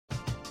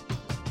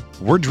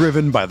We're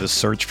driven by the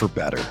search for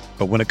better.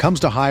 But when it comes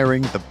to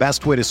hiring, the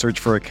best way to search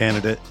for a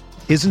candidate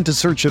isn't to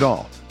search at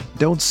all.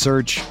 Don't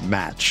search,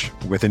 match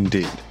with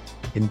Indeed.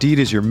 Indeed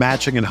is your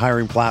matching and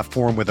hiring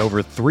platform with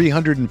over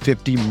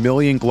 350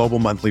 million global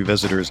monthly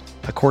visitors,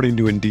 according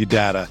to Indeed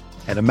data,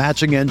 and a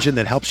matching engine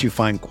that helps you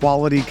find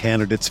quality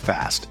candidates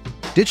fast.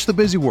 Ditch the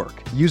busy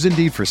work. Use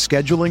Indeed for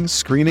scheduling,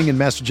 screening, and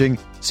messaging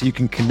so you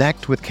can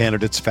connect with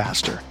candidates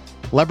faster.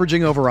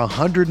 Leveraging over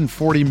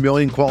 140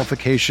 million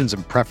qualifications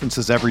and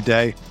preferences every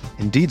day,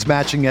 Indeed's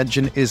matching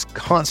engine is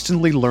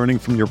constantly learning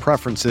from your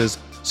preferences,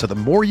 so the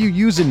more you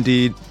use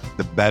Indeed,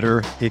 the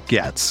better it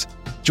gets.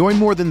 Join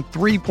more than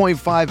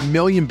 3.5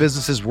 million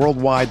businesses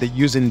worldwide that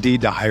use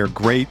Indeed to hire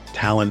great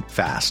talent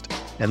fast.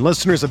 And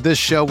listeners of this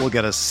show will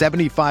get a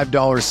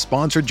 $75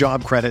 sponsored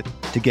job credit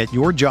to get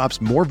your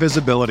jobs more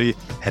visibility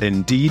at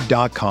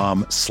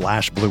Indeed.com/Blue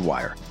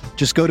Wire.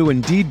 Just go to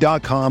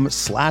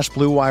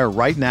Indeed.com/Blue Wire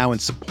right now and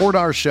support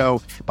our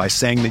show by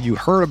saying that you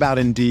heard about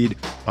Indeed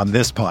on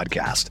this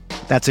podcast.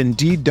 That's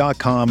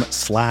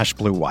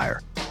Indeed.com/Blue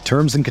Wire.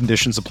 Terms and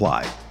conditions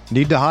apply.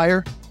 Need to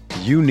hire?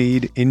 You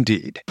need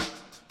Indeed.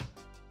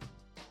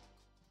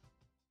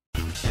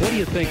 What do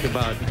you think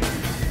about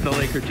the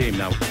Laker team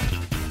now?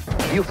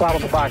 You follow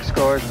the box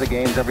scores of the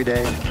games every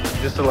day?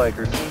 Just the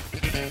Lakers.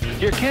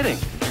 You're kidding.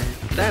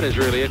 That is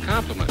really a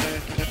compliment.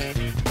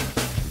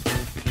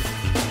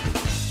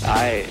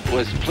 I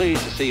was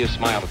pleased to see you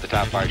smile at the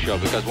top of our show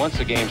because once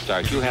the game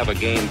starts, you have a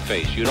game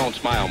face. You don't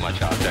smile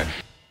much out there.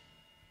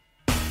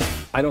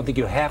 I don't think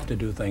you have to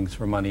do things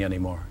for money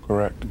anymore.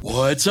 Correct.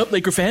 What's up,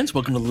 Laker fans?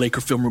 Welcome to the Laker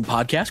Film Room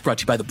Podcast, brought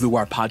to you by the Blue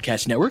Wire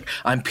Podcast Network.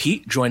 I'm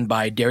Pete, joined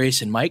by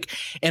Darius and Mike.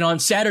 And on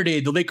Saturday,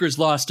 the Lakers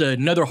lost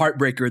another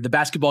heartbreaker. The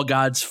basketball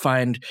gods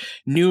find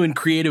new and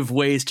creative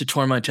ways to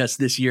torment us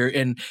this year.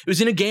 And it was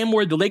in a game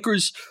where the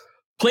Lakers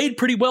played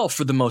pretty well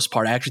for the most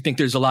part. I actually think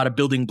there's a lot of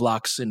building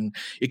blocks, and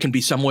it can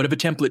be somewhat of a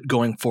template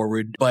going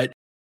forward. But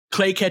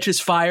Klay catches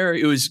fire.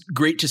 It was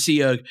great to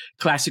see a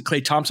classic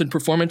Klay Thompson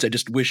performance. I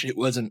just wish it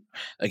wasn't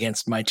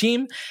against my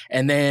team.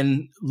 And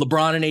then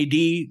LeBron and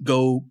AD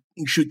go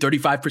shoot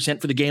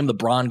 35% for the game.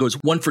 LeBron goes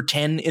 1 for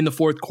 10 in the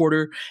fourth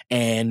quarter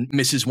and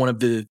misses one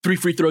of the 3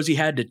 free throws he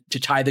had to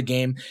tie the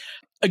game.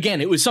 Again,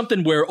 it was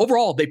something where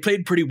overall they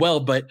played pretty well,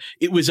 but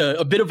it was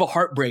a bit of a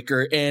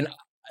heartbreaker. And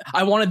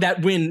I wanted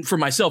that win for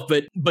myself,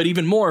 but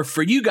even more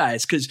for you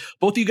guys, because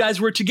both of you guys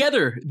were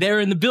together there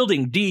in the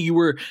building. D, you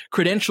were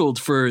credentialed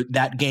for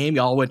that game.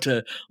 Y'all went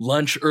to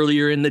lunch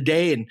earlier in the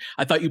day, and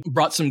I thought you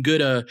brought some good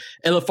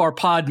LFR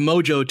pod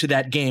mojo to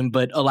that game,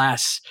 but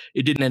alas,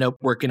 it didn't end up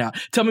working out.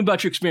 Tell me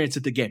about your experience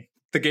at the game.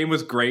 The game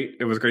was great.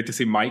 It was great to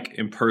see Mike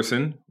in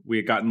person. We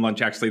had gotten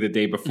lunch actually the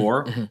day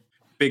before. Mm-hmm.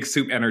 Big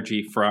soup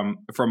energy from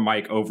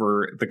Mike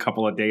over the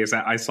couple of days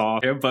that I saw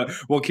him, but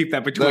we'll keep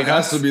that between us. That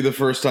has to be the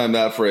first time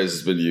that phrase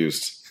has been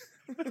used.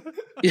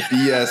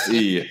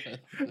 BSE.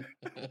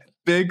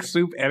 Big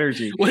soup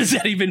energy. What does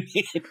that even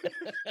mean?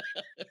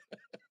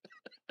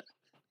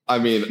 I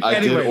mean,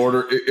 I did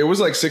order. It was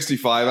like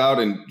 65 out,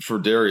 and for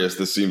Darius,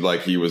 this seemed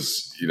like he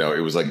was,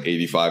 it was like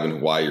 85 in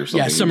Hawaii or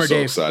something. Yeah, summer day.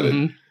 He was so excited.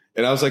 Mm-hmm.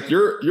 And I was like,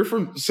 you're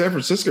from San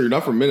Francisco. You're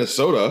not from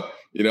Minnesota.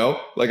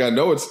 Like I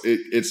know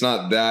it's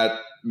not that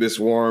this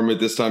warm at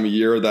this time of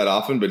year that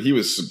often, but he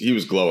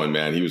was glowing,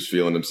 man. He was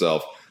feeling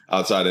himself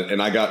outside.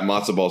 And I got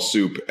matzo ball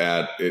soup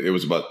it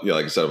was about,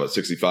 like I said, about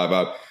 65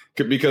 out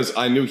because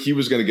I knew he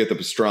was going to get the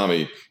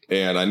pastrami,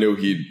 and I knew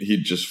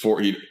he'd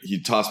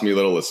toss me a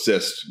little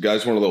assist.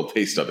 Guys want a little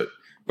taste of it,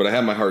 but I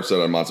had my heart set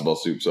on matzo ball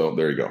soup. So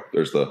there you go.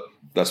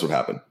 That's what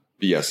happened.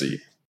 BSE.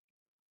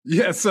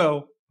 Yeah.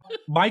 So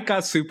Mike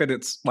got soup and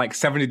it's like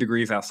 70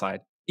 degrees outside.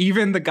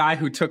 Even the guy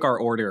who took our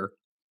order,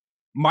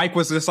 Mike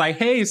was just like,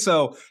 hey,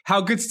 so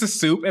how good's the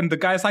soup? And the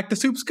guy's like, the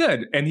soup's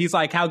good. And he's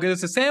like, how good is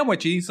the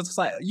sandwich? And he's just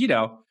like,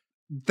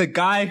 the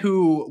guy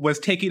who was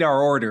taking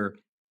our order,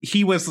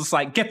 he was just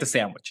like, get the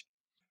sandwich.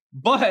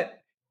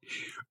 But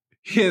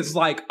his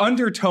like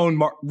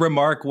undertone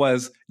remark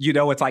was,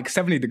 it's like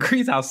 70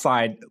 degrees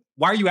outside.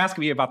 Why are you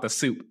asking me about the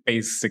soup,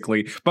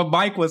 basically? But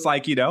Mike was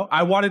like,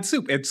 I wanted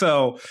soup. And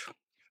so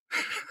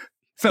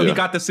he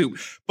got the soup.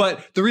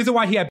 But the reason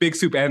why he had big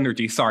soup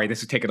energy, sorry,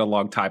 this is taking a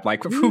long time.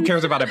 Like, who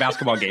cares about a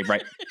basketball game,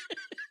 right?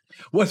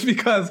 Was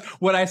because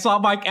when I saw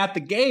Mike at the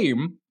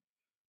game,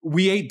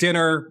 we ate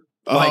dinner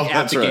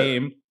at the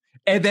game.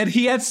 And then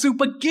he had soup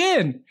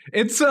again.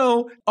 And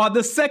so on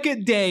the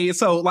second day,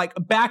 so like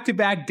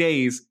back-to-back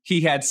days,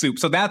 he had soup.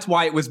 So that's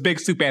why it was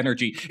big soup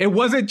energy. It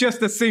wasn't just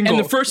a single.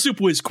 And the first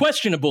soup was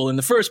questionable in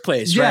the first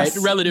place, right?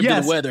 Relative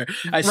to the weather.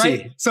 I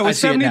see. So it's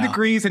 70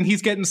 degrees and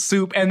he's getting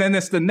soup. And then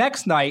the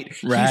next night,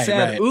 he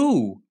said,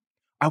 ooh,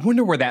 I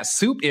wonder where that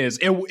soup is.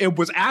 It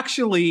was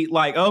actually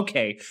like,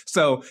 okay.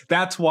 So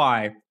that's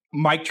why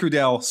Mike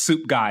Trudell,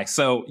 soup guy.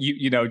 So,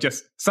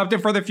 just something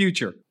for the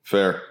future.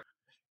 Fair.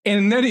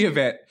 In any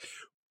event,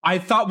 I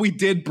thought we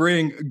did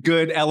bring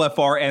good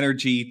LFR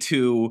energy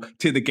to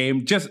the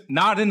game, just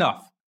not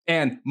enough.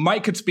 And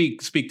Mike could speak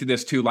to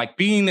this too. Like,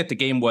 being at the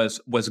game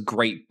was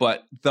great,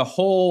 but the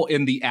whole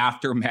in the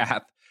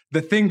aftermath,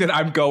 the thing that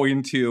I'm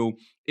going to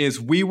is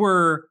we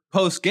were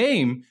post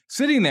game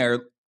sitting there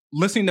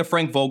listening to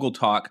Frank Vogel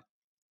talk,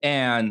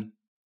 and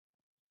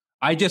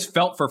I just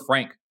felt for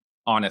Frank,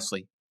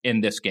 honestly,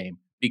 in this game,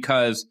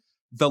 because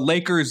the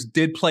Lakers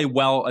did play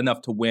well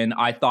enough to win.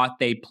 I thought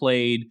they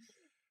played,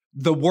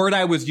 the word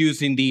I was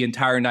using the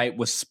entire night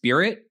was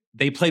spirit.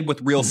 They played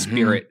with real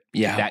spirit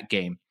in that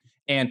game.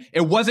 And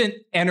it wasn't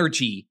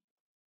energy,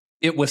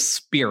 it was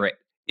spirit.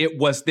 It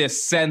was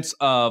this sense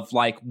of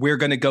like, we're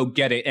going to go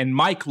get it. And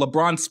Mike,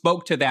 LeBron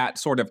spoke to that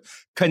sort of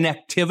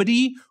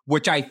connectivity,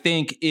 which I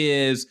think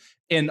is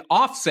an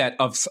offset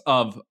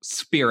of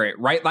spirit,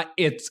 right? Like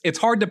it's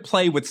hard to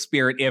play with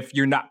spirit if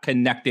you're not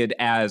connected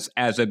as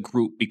a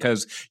group,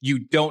 because you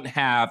don't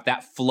have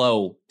that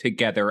flow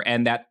together.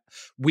 And that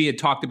we had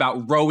talked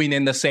about rowing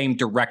in the same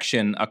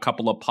direction a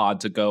couple of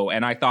pods ago.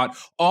 And I thought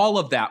all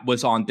of that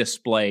was on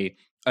display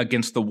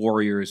against the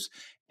Warriors.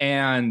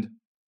 And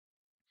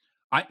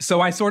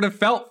so I sort of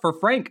felt for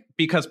Frank,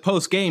 because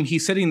post game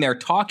he's sitting there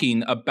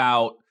talking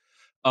about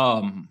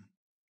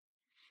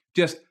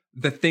just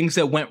the things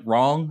that went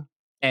wrong,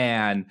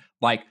 and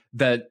like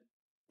the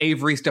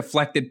Avery's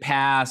deflected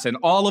pass and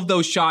all of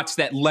those shots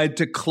that led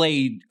to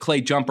Clay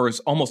jumpers.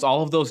 Almost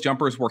all of those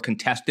jumpers were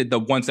contested. The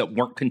ones that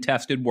weren't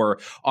contested were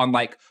on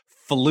like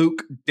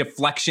fluke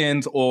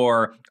deflections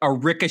or a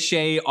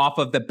ricochet off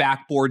of the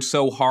backboard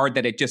so hard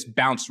that it just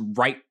bounced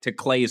right to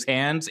Clay's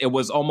hands. It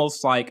was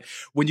almost like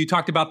when you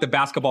talked about the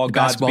basketball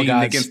gods being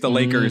against the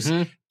Lakers,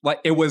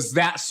 like it was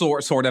that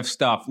sort of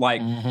stuff.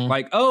 Like,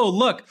 oh,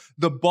 look,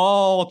 the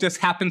ball just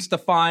happens to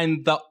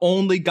find the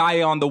only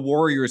guy on the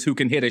Warriors who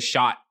can hit a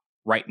shot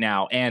right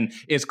now, and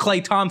it's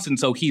Klay Thompson,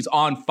 so he's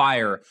on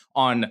fire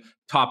on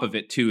top of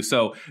it too.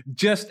 So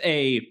just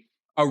a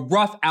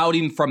rough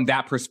outing from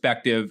that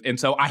perspective. And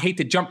so I hate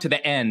to jump to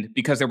the end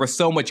because there was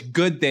so much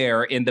good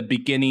there in the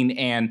beginning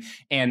and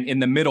in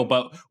the middle.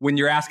 But when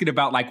you're asking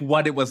about like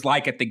what it was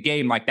like at the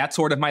game, like that's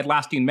sort of my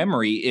lasting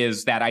memory,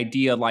 is that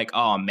idea like,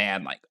 oh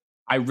man, like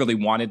I really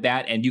wanted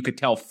that. And you could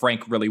tell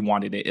Frank really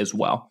wanted it as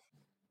well.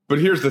 But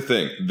here's the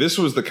thing. This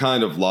was the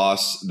kind of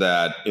loss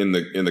that in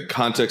the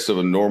context of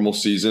a normal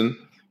season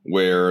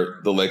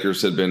where the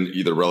Lakers had been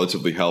either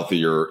relatively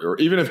healthy or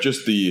even if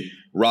just the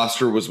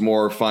roster was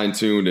more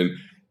fine-tuned, and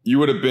you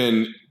would have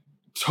been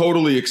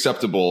totally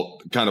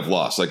acceptable kind of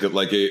loss.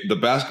 The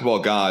basketball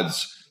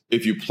gods,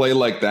 if you play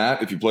like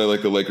that, if you play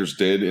like the Lakers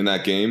did in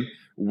that game,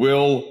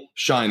 will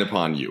shine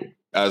upon you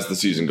as the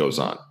season goes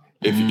on.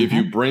 If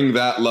you bring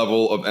that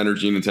level of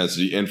energy and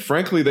intensity, and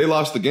frankly, they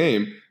lost the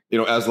game,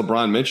 as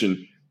LeBron mentioned,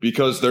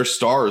 because their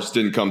stars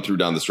didn't come through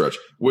down the stretch,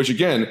 which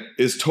again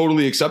is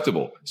totally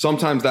acceptable.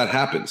 Sometimes that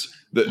happens.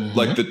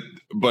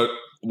 But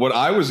what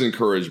I was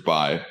encouraged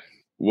by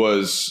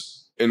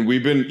was, and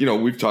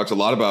we've talked a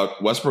lot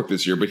about Westbrook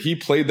this year, but he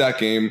played that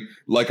game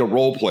like a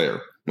role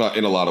player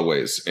in a lot of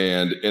ways.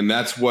 And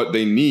that's what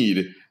they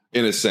need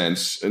in a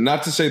sense. And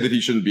not to say that he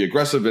shouldn't be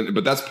aggressive,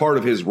 but that's part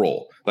of his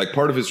role. Like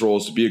part of his role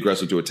is to be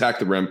aggressive, to attack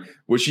the rim,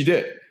 which he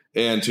did,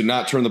 and to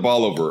not turn the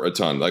ball over a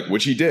ton,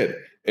 which he did,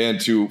 and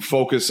to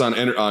focus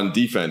on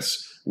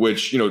defense,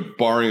 which,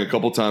 barring a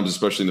couple times,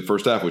 especially in the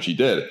first half, which he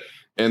did.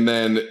 And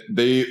then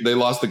they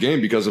lost the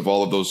game because of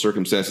all of those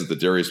circumstances that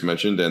Darius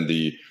mentioned and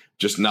the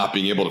just not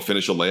being able to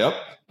finish a layup.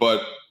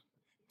 But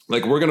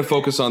we're going to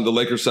focus on the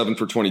Lakers 7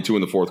 for 22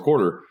 in the fourth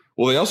quarter.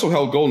 Well, they also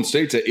held Golden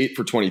State to 8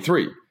 for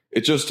 23.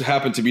 It just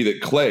happened to be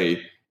that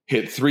Clay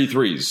hit 3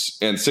 threes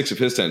and 6 of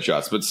his 10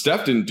 shots, but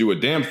Steph didn't do a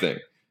damn thing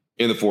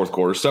in the fourth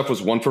quarter. Steph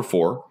was 1 for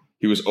 4.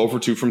 He was 0 for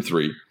 2 from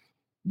 3.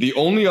 The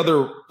only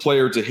other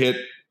player to hit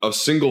a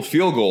single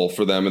field goal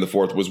for them in the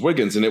fourth was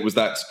Wiggins, and it was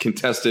that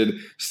contested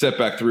step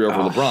back 3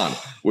 over LeBron,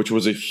 which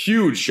was a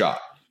huge shot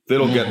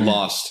that'll get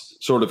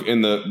lost sort of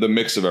in the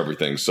mix of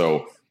everything.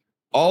 So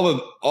all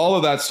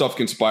of that stuff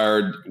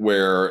conspired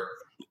where,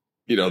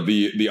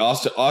 the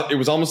Austin, it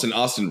was almost an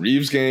Austin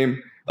Reeves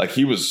game. Like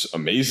he was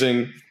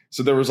amazing.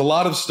 So there was a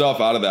lot of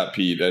stuff out of that,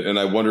 Pete, and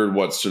I wondered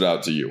what stood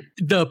out to you.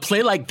 The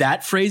play like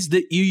that phrase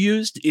that you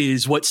used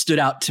is what stood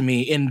out to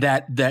me, in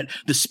that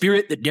the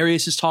spirit that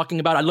Darius is talking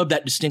about. I love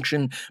that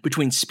distinction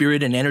between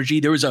spirit and energy.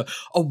 There was a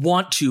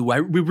want to.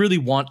 We really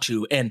want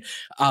to. And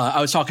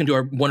I was talking to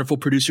our wonderful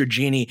producer,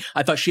 Jeannie.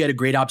 I thought she had a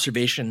great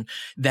observation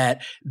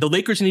that the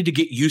Lakers need to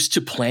get used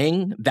to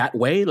playing that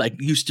way, like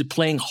used to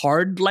playing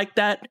hard like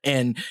that.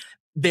 And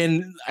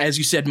then, as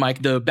you said,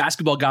 Mike, the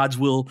basketball gods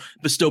will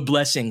bestow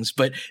blessings.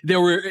 But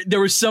there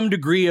was some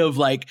degree of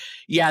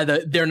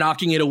they're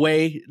knocking it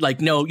away.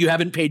 Like, no, you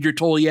haven't paid your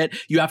toll yet.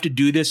 You have to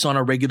do this on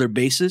a regular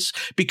basis,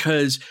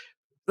 because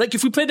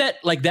if we play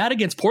that like that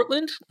against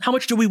Portland, how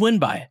much do we win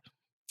by?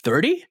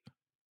 30?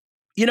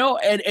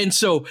 And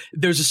so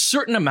there's a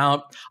certain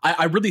amount.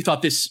 I really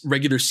thought this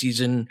regular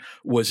season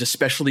was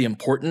especially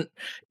important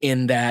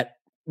in that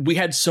we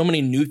had so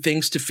many new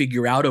things to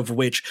figure out, of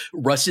which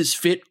Russ's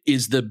fit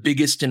is the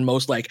biggest and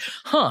most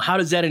how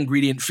does that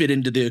ingredient fit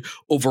into the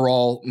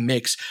overall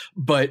mix?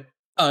 But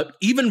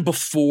even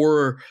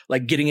before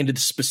getting into the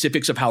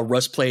specifics of how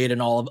Russ played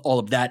and all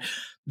of that,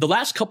 the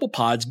last couple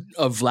pods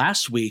of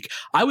last week,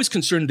 I was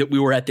concerned that we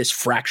were at this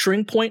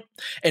fracturing point.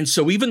 And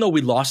so even though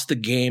we lost the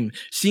game,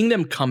 seeing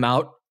them come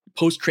out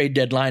post-trade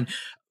deadline,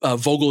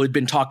 Vogel had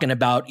been talking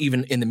about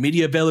even in the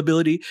media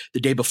availability the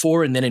day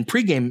before and then in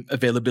pregame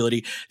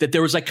availability that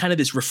there was like kind of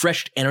this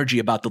refreshed energy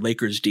about the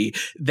Lakers, D,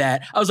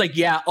 that I was like,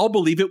 yeah, I'll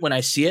believe it when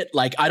I see it.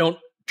 Like, I don't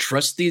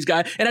trust these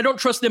guys, and I don't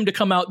trust them to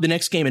come out the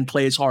next game and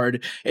play as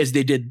hard as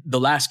they did the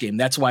last game.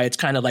 That's why it's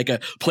kind of like a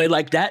play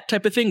like that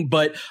type of thing.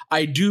 But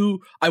I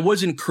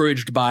was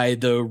encouraged by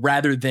the,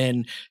 rather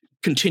than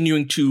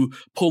continuing to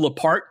pull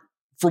apart,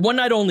 for one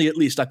night only, at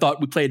least, I thought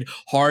we played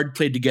hard,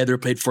 played together,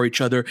 played for each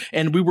other,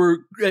 and we were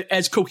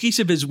as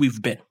cohesive as we've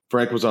been.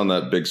 Frank was on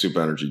that big soup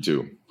energy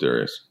too,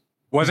 Darius.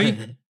 Was he?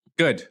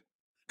 Good.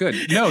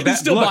 No, that's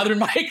still bothering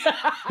Mike.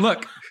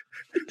 Look,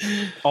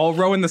 all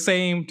row in the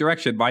same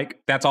direction,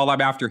 Mike. That's all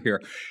I'm after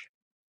here.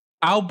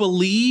 I'll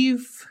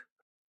believe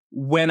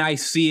when I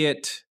see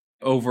it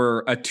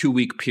over a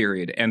 2-week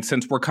period. And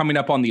since we're coming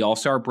up on the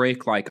All-Star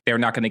break, like, they're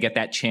not going to get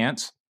that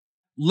chance.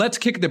 Let's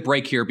kick the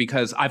break here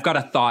because I've got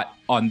a thought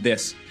on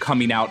this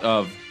coming out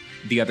of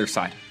the other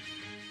side.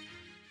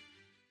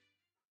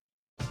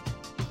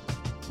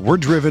 We're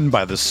driven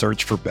by the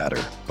search for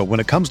better. But when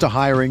it comes to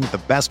hiring,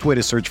 the best way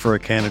to search for a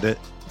candidate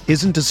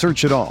isn't to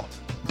search at all.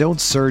 Don't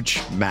search,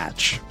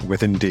 match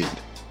with Indeed.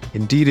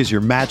 Indeed is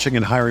your matching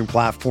and hiring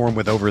platform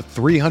with over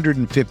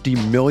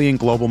 350 million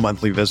global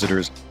monthly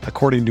visitors,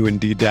 according to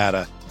Indeed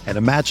data, and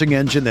a matching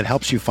engine that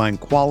helps you find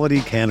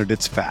quality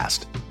candidates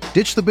fast.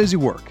 Ditch the busy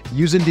work.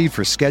 Use Indeed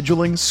for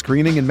scheduling,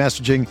 screening, and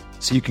messaging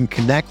so you can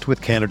connect with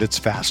candidates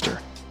faster.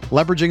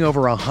 Leveraging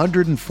over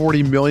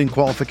 140 million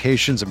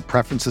qualifications and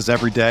preferences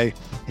every day,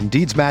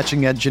 Indeed's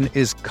matching engine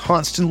is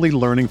constantly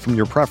learning from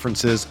your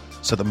preferences,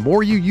 so the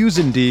more you use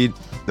Indeed,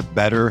 the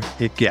better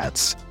it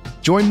gets.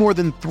 Join more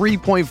than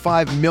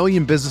 3.5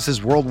 million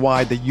businesses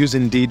worldwide that use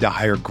Indeed to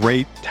hire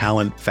great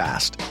talent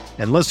fast.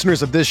 And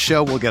listeners of this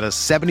show will get a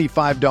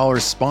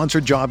 $75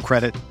 sponsored job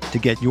credit to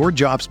get your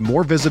jobs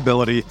more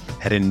visibility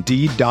at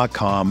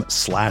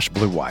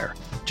Indeed.com/Blue Wire.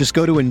 Just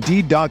go to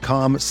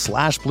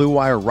Indeed.com/Blue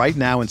Wire right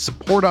now and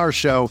support our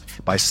show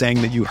by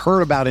saying that you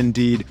heard about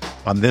Indeed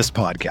on this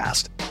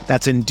podcast.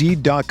 That's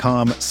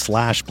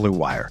Indeed.com/Blue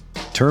Wire.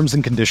 Terms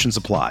and conditions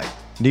apply.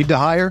 Need to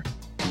hire?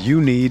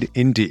 You need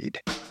Indeed.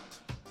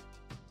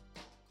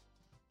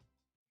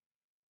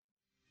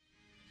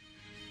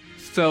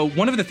 So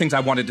one of the things I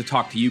wanted to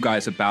talk to you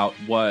guys about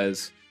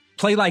was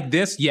play like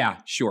this. Yeah,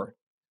 sure.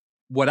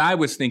 What I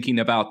was thinking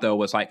about, though,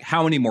 was like,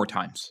 how many more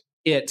times?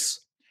 It's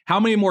how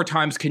many more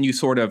times can you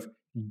sort of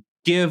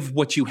give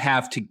what you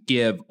have to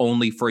give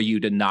only for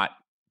you to not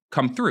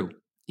come through?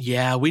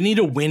 Yeah, we need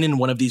a win in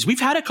one of these. We've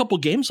had a couple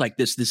games like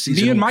this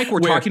season. Me and Mike were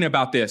talking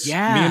about this.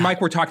 Yeah. Me and Mike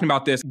were talking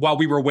about this while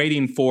we were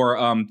waiting for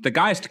the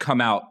guys to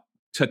come out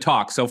to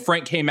talk. So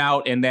Frank came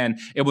out, and then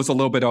it was a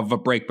little bit of a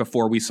break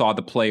before we saw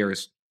the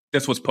players.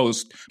 This was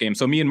post game.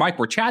 So me and Mike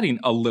were chatting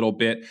a little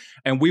bit,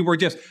 and we were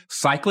just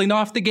cycling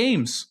off the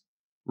games,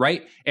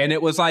 right? And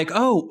it was like,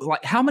 oh,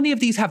 like, how many of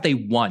these have they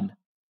won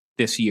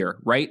this year,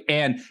 right?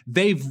 And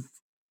they've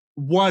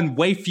won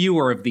way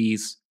fewer of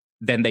these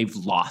than they've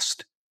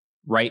lost,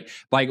 right?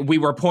 Like, we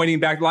were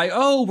pointing back like,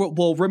 oh,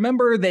 well,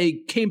 remember they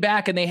came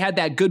back and they had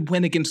that good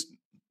win against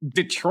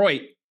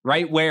Detroit,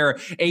 right? Where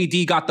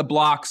AD got the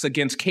blocks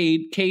against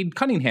Cade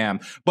Cunningham.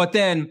 But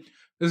then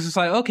it's just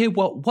like, okay,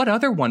 well, what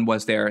other one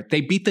was there?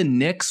 They beat the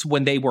Knicks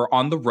when they were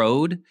on the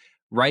road,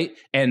 right?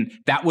 And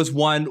that was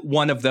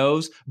one of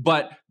those.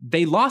 But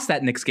they lost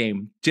that Knicks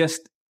game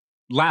just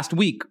last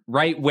week,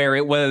 right? Where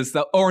it was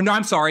they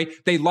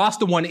lost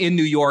the one in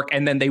New York,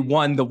 and then they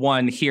won the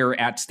one here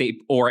at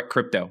State or at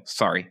Crypto.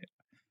 Sorry.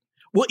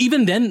 Well,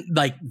 even then,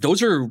 like,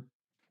 those are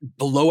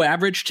below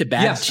average to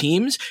bad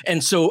teams.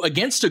 And so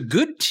against a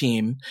good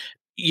team,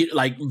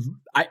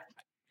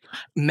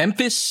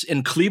 Memphis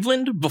and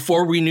Cleveland,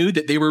 before we knew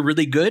that they were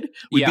really good,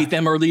 we beat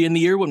them early in the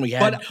year when we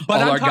had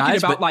all our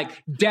guys. But like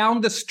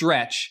down the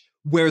stretch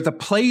where the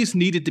plays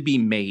needed to be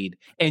made,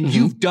 and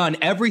you've done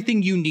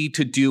everything you need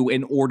to do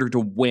in order to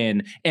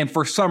win, and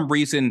for some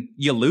reason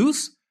you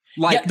lose.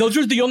 Like, those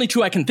are the only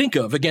two I can think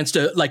of against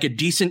a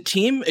decent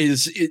team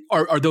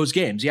are those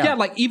games. Yeah. Yeah.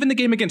 Like even the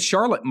game against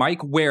Charlotte,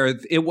 Mike, where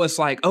it was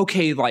like,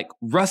 okay, like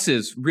Russ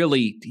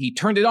he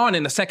turned it on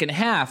in the second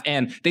half,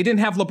 and they didn't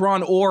have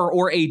LeBron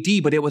or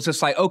AD, but it was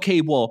just like,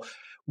 okay, well,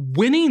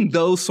 winning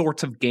those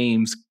sorts of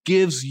games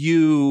gives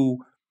you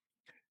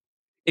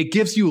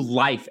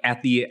life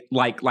at the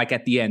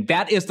at the end.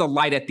 That is the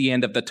light at the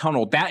end of the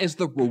tunnel. That is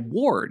the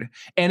reward.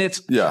 And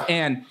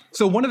and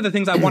so one of the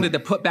things I wanted to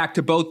put back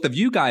to both of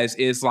you guys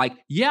is like,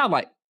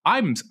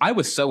 I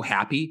was so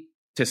happy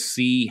to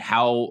see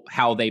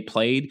how they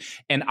played,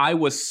 and I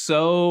was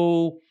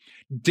so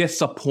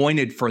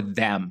disappointed for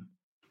them.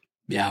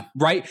 Yeah.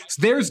 Right?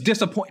 So there's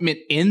disappointment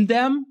in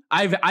them.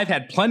 I've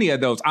had plenty of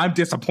those. I'm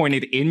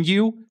disappointed in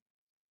you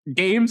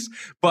games,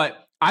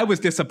 but I was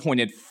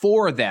disappointed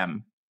for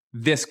them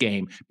this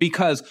game,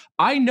 because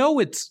I know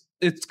it's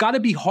it's got to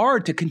be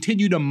hard to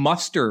continue to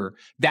muster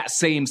that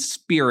same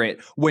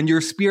spirit when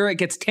your spirit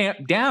gets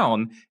tamped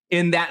down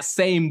in that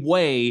same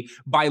way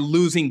by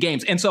losing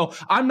games. And so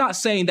I'm not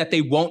saying that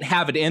they won't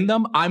have it in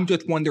them. I'm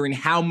just wondering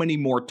how many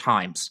more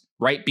times,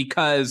 right?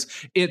 Because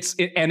it's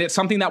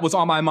something that was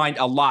on my mind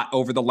a lot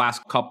over the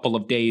last couple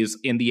of days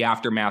in the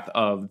aftermath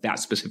of that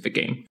specific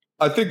game.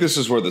 I think this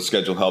is where the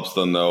schedule helps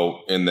them,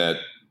 though, in that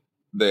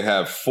they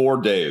have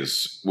 4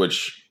 days,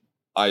 which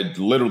I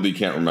literally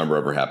can't remember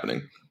ever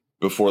happening,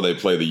 before they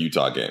play the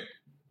Utah game.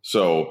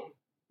 So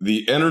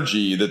the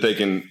energy that they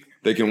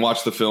can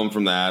watch the film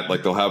from that,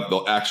 like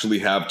they'll actually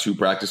have 2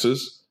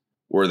 practices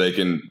where they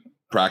can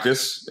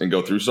practice and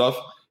go through stuff.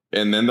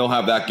 And then they'll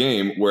have that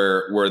game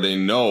where they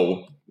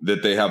know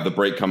that they have the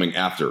break coming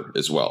after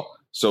as well.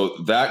 So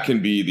that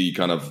can be the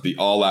kind of the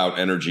all out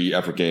energy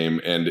effort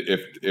game. And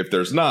if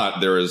there's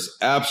not, there is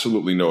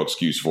absolutely no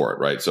excuse for it.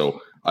 Right.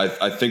 So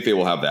I think they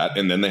will have that.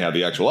 And then they have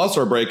the actual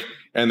All-Star break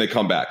and they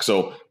come back.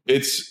 So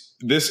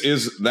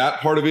that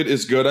part of it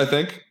is good, I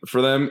think,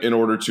 for them in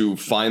order to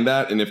find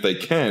that. And if they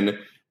can,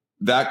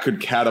 that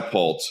could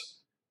catapult.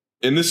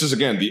 And this is,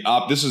 again,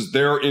 this is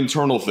their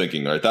internal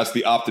thinking, right? That's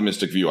the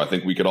optimistic view. I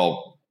think we could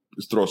all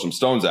throw some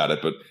stones at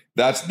it, but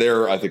that's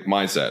their, I think,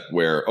 mindset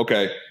where,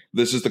 okay,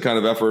 this is the kind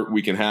of effort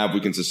we can have. We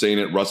can sustain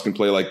it. Russ can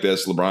play like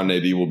this. LeBron and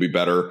AD will be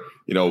better.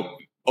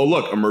 Oh,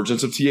 look,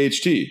 emergence of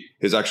THT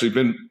has actually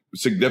been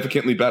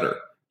significantly better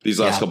these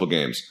last couple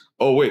games.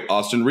 Oh, wait,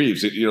 Austin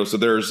Reeves, so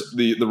there's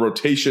the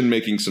rotation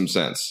making some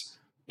sense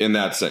in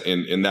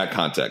that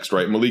context,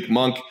 right? Malik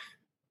Monk,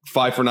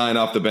 5 for 9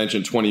 off the bench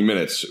in 20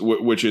 minutes,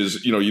 which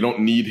is, you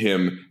don't need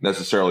him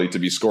necessarily to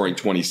be scoring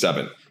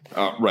 27,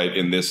 right,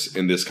 in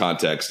this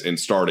context and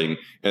starting,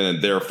 and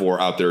then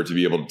therefore out there to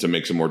be able to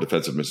make some more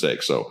defensive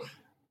mistakes. So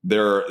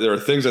there are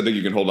things I think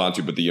you can hold on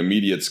to, but the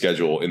immediate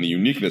schedule and the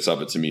uniqueness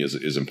of it to me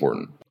is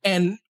important.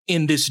 And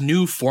in this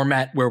new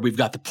format where we've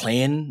got the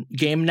play-in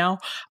game now,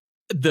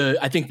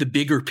 I think the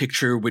bigger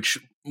picture, which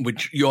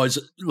you always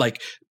like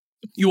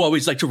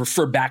to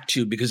refer back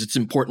to because it's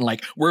important,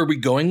 like, where are we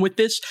going with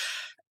this?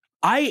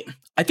 I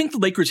think the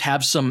Lakers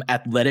have some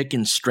athletic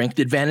and strength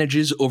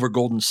advantages over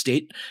Golden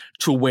State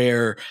to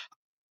where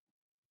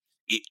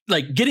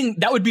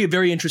that would be a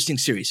very interesting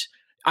series.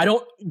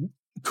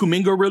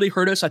 Kuminga really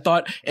hurt us, I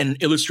thought, and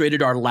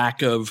illustrated our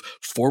lack of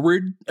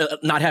forward.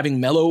 Not having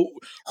Melo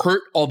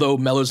hurt, although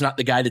Melo's not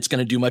the guy that's going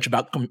to do much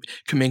about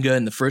Kuminga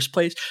in the first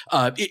place.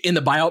 In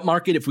the buyout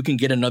market, if we can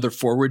get another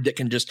forward that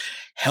can just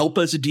help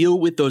us deal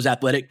with those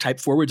athletic type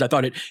forwards, I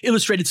thought it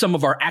illustrated some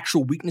of our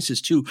actual weaknesses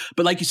too.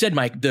 But like you said,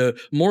 Mike, the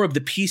more of the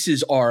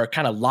pieces are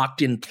kind of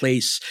locked in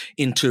place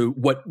into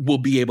what we'll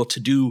be able to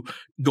do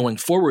going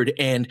forward.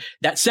 And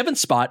that 7th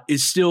spot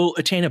is still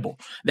attainable.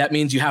 That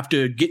means you have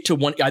to get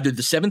to either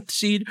the 7th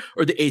seed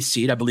or the 8th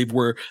seed. I believe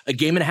we're a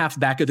game and a half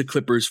back of the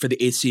Clippers for the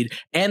 8th seed,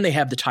 and they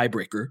have the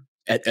tiebreaker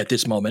at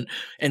this moment.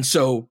 And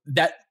so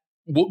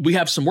we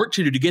have some work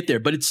to do to get there,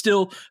 but it's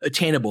still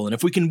attainable. And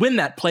if we can win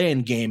that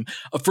play-in game,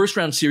 a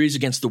first-round series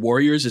against the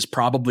Warriors is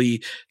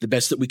probably the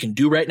best that we can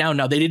do right now.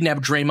 Now, they didn't have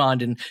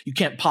Draymond, and you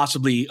can't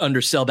possibly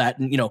undersell that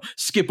and,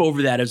 skip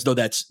over that as though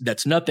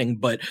that's nothing.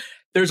 But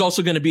there's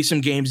also going to be some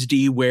games,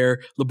 D,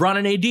 where LeBron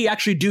and AD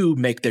actually do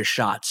make their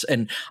shots.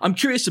 And I'm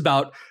curious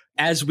about,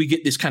 as we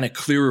get this kind of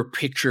clearer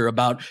picture,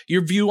 about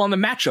your view on the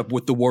matchup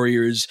with the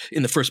Warriors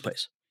in the first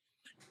place.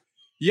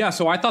 Yeah,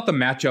 so I thought the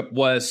matchup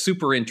was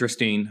super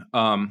interesting.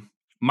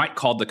 Mike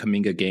called the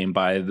Kuminga game,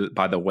 by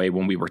the way,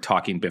 when we were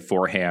talking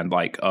beforehand.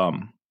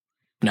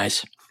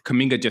 Nice.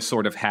 Kuminga just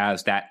sort of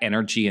has that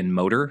energy and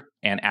motor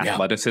and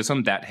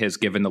athleticism that has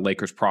given the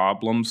Lakers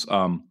problems.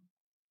 When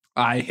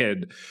I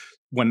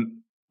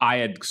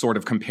had sort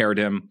of compared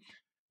him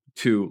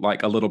to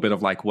a little bit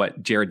of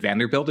what Jared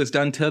Vanderbilt has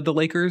done to the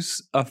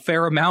Lakers a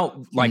fair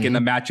amount, in the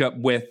matchup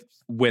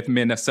with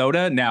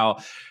Minnesota. Now,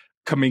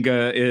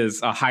 Kuminga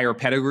is a higher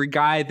pedigree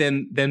guy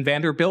than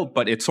Vanderbilt,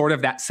 but it's sort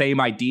of that same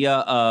idea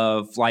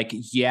of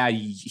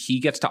he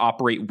gets to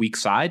operate weak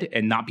side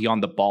and not be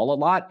on the ball a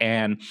lot.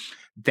 And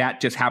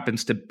that just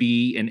happens to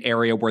be an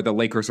area where the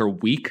Lakers are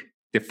weak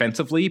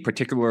defensively,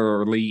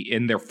 particularly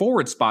in their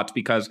forward spots,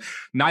 because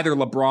neither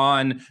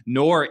LeBron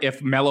nor,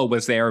 if Melo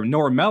was there,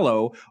 nor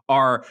Melo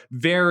are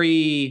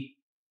very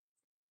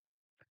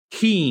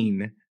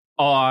keen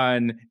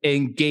on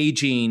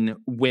engaging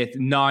with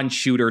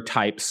non-shooter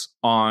types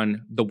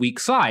on the weak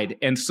side.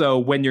 And so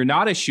when you're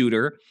not a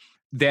shooter,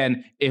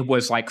 then it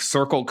was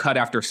circle cut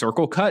after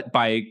circle cut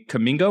by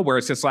Kuminga, where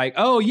it's just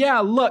oh yeah,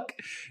 look,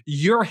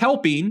 you're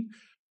helping.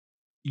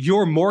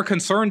 You're more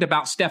concerned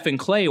about Steph and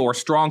Clay or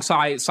strong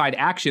side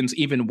actions,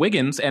 even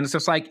Wiggins. And it's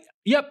just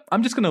yep,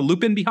 I'm just going to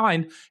loop in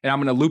behind, and I'm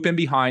going to loop in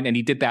behind. And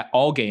he did that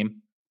all game,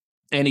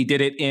 and he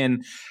did it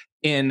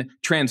in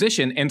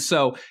transition. And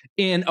so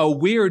in a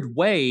weird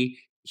way,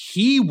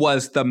 he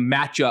was the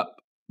matchup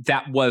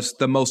that was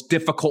the most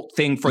difficult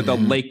thing for the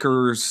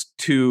Lakers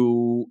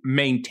to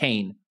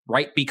maintain,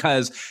 right?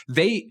 Because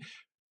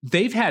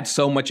they've had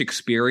so much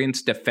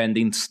experience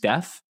defending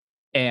Steph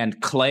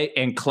and Clay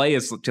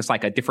is just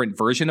like a different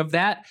version of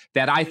that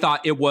I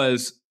thought it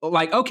was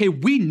like, okay,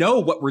 we know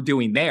what we're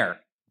doing there.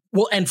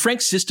 Well, and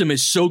Frank's system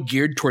is so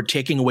geared toward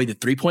taking away the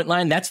three-point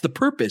line. That's the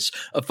purpose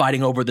of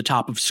fighting over the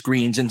top of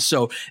screens. And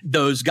so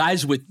those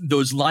guys with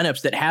those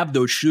lineups that have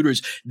those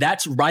shooters,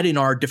 that's right in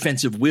our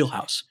defensive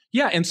wheelhouse.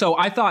 Yeah, and so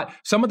I thought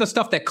some of the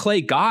stuff that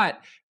Clay got,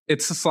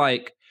 it's just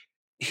like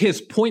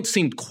his points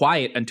seemed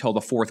quiet until the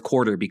fourth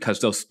quarter because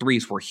those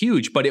threes were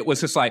huge. But it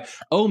was just like,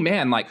 oh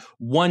man, like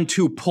 1 or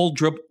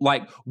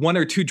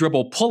 2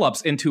 dribble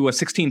pull-ups into a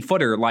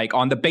 16-footer, like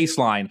on the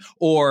baseline,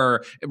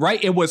 or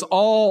right. It was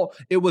all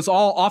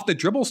off the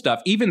dribble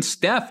stuff. Even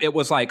Steph, it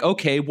was like,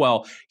 okay,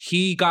 well,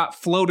 he got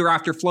floater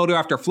after floater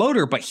after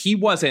floater, but he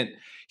wasn't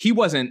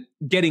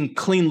getting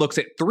clean looks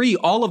at three.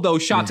 All of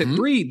those shots at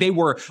three, they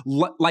were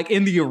like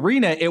in the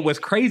arena. It was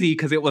crazy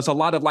because it was a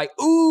lot of like,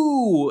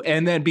 ooh.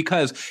 And then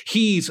because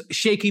he's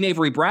shaking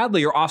Avery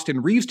Bradley or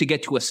Austin Reeves to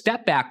get to a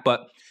step back,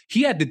 but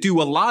he had to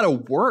do a lot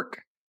of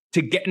work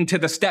to get into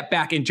the step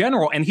back in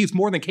general. And he's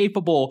more than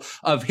capable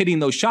of hitting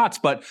those shots.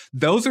 But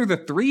those are the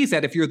threes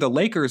that if you're the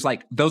Lakers,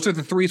 like those are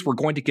the threes we're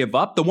going to give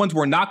up. The ones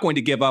we're not going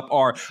to give up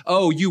are,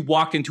 oh, you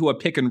walked into a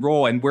pick and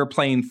roll and we're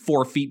playing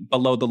 4 feet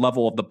below the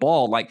level of the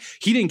ball. Like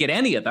he didn't get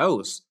any of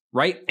those.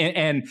 Right.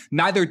 And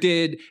neither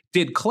did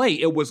Clay.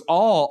 It was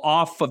all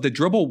off of the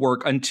dribble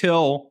work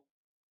until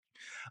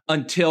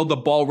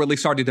the ball really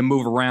started to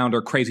move around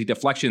or crazy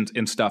deflections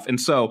and stuff. And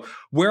so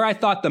where I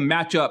thought the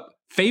matchup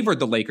favored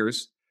the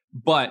Lakers,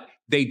 but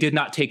they did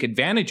not take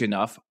advantage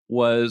enough,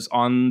 was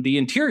on the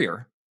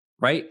interior,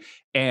 right?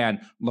 And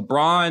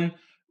LeBron,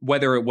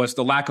 whether it was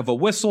the lack of a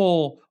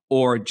whistle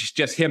or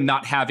just him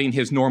not having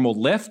his normal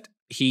lift,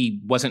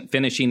 he wasn't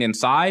finishing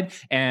inside.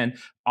 And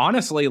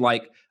honestly,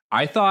 like,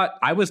 I thought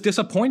I was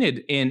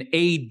disappointed in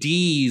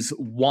AD's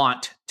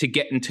want to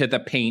get into the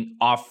paint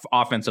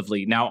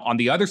offensively. Now, on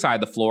the other side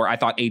of the floor, I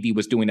thought AD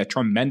was doing a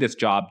tremendous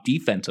job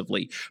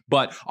defensively.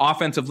 But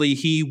offensively,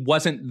 he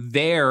wasn't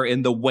there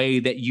in the way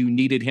that you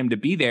needed him to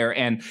be there.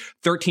 And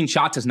 13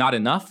 shots is not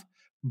enough.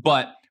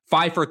 But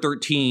 5 for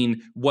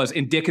 13 was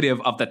indicative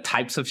of the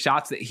types of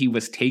shots that he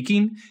was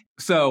taking.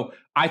 So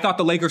I thought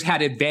the Lakers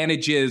had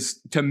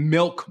advantages to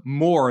milk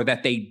more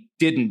that they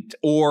didn't,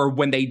 or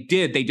when they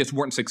did, they just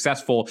weren't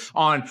successful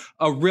on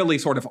a really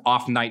sort of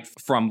off night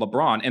from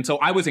LeBron. And so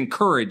I was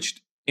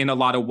encouraged in a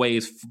lot of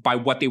ways by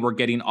what they were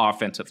getting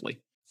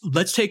offensively.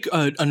 Let's take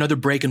another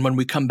break, and when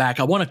we come back,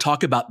 I want to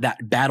talk about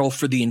that battle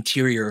for the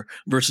interior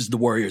versus the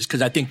Warriors,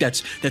 because I think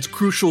that's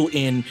crucial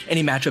in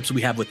any matchups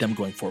we have with them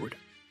going forward.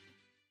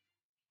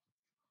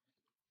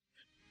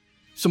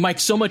 So,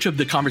 Mike, so much of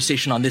the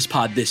conversation on this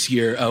pod this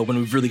year, when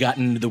we've really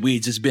gotten into the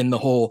weeds, has been the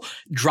whole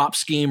drop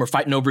scheme or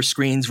fighting over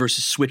screens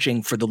versus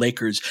switching for the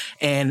Lakers.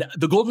 And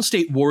the Golden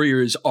State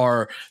Warriors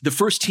are the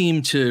first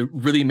team to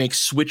really make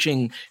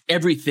switching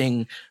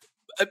everything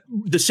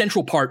the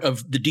central part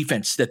of the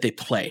defense that they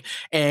play.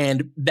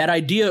 And that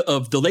idea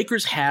of the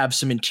Lakers have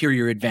some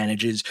interior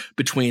advantages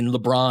between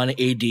LeBron,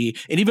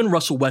 AD, and even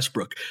Russell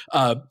Westbrook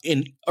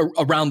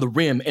around the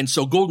rim. And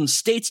so Golden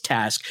State's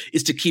task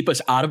is to keep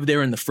us out of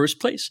there in the first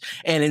place.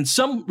 And in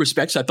some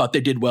respects, I thought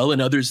they did well. In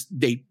others,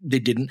 they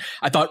didn't.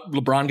 I thought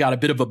LeBron got a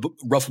bit of a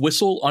rough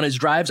whistle on his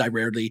drives. I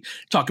rarely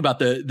talk about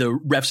the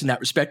refs in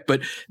that respect,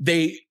 but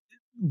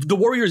the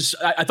Warriors,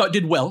 I thought,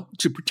 did well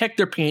to protect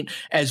their paint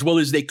as well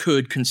as they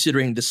could,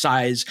 considering the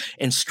size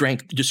and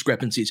strength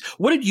discrepancies.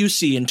 What did you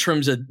see in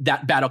terms of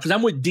that battle? Because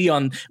I'm with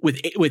Dion, with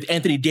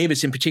Anthony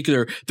Davis in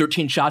particular.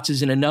 13 shots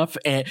isn't enough,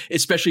 and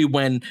especially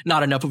when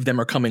not enough of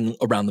them are coming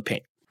around the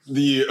paint.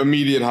 The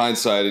immediate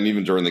hindsight, and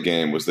even during the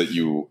game, was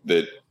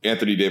that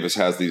Anthony Davis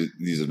has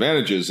these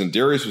advantages. And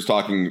Darius was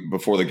talking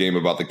before the game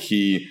about the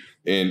key,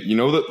 and you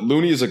know that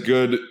Looney is a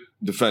good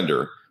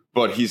defender,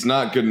 but he's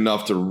not good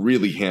enough to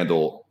really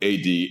handle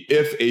AD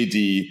if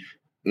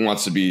AD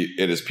wants to be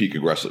at his peak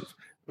aggressive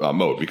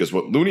mode. Because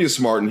what Looney is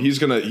smart, and he's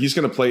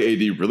gonna play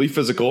AD really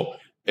physical,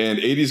 and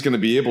AD is gonna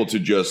be able to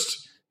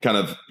just kind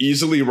of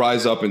easily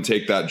rise up and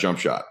take that jump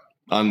shot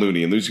on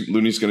Looney, and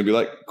Looney's gonna be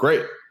like,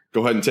 great,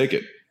 go ahead and take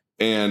it.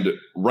 And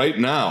right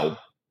now,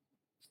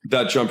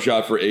 that jump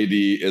shot for AD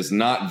is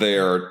not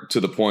there to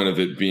the point of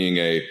it being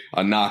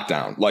a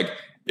knockdown. Like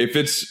if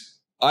it's,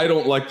 I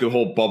don't like the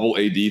whole bubble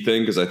AD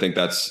thing because I think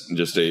that's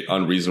just a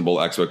unreasonable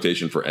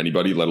expectation for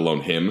anybody, let alone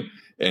him.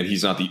 And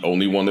he's not the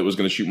only one that was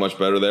going to shoot much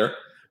better there.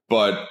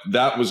 But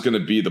that was going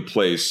to be the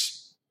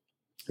place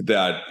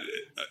that,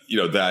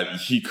 that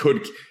he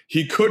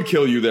could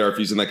kill you there if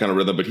he's in that kind of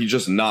rhythm, but he's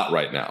just not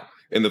right now.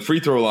 And the free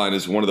throw line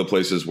is one of the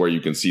places where you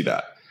can see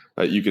that.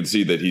 You can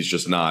see that he's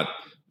just not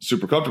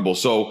super comfortable.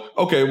 So,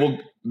 okay, well,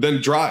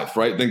 then drive,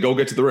 right? Then go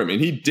get to the rim. And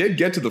he did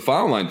get to the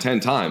foul line 10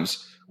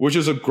 times, which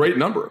is a great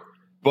number.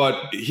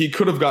 But he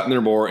could have gotten there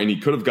more, and he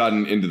could have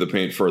gotten into the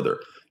paint further.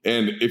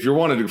 And if you're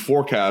wanting to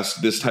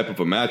forecast this type of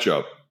a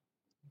matchup,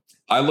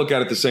 I look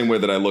at it the same way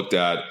that I looked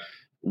at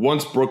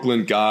once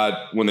Brooklyn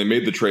when they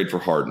made the trade for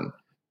Harden.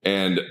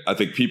 And I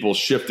think people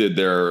shifted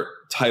their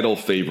title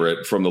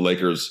favorite from the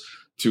Lakers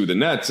to the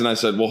Nets. And I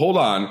said, well, hold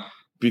on,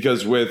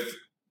 because with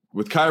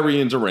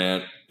Kyrie and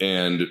Durant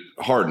and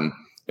Harden,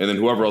 and then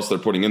whoever else they're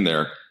putting in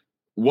there,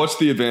 what's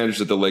the advantage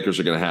that the Lakers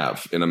are going to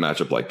have in a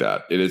matchup like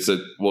that?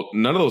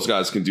 None of those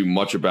guys can do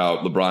much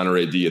about LeBron or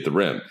AD at the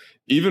rim.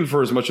 Even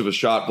for as much of a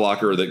shot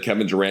blocker that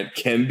Kevin Durant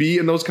can be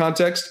in those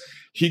contexts,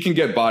 he can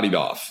get bodied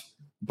off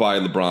by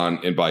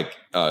LeBron and by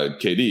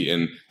KD.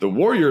 And the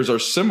Warriors are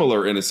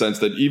similar in a sense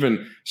that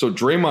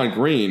Draymond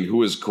Green,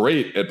 who is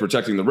great at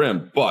protecting the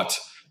rim, but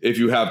if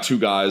you have two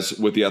guys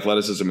with the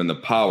athleticism and the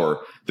power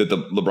that the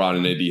LeBron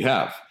and AD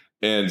have.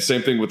 And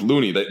same thing with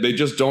Looney. They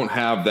just don't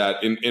have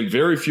that, and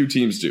very few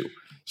teams do.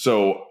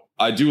 So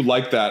I do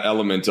like that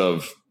element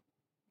of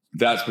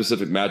that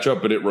specific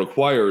matchup, but it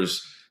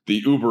requires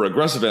the uber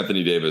aggressive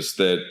Anthony Davis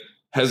that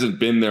hasn't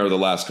been there the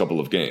last couple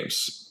of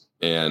games.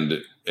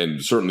 And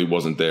certainly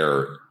wasn't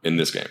there in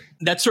this game.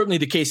 That's certainly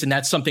the case, and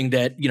that's something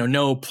that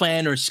no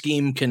plan or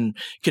scheme can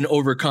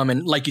overcome.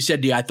 And like you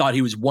said, D, I thought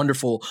he was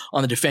wonderful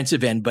on the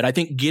defensive end, but I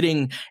think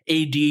getting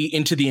AD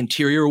into the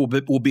interior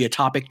will be a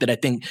topic that I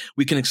think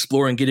we can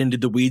explore and get into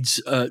the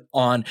weeds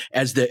on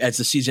as the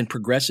season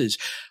progresses.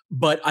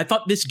 But I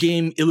thought this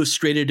game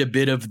illustrated a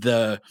bit of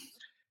the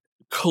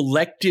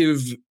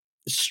collective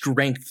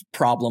strength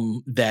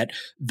problem that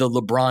the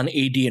LeBron,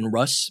 AD, and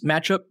Russ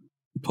matchup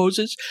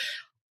poses.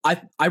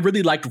 I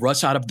really liked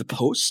Russ out of the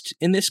post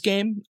in this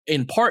game,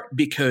 in part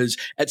because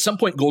at some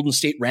point Golden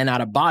State ran out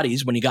of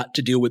bodies when you got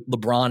to deal with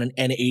LeBron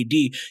and AD.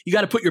 You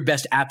got to put your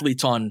best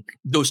athletes on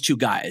those two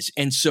guys.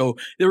 And so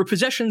there were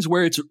possessions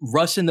where it's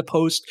Russ in the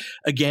post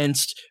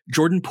against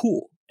Jordan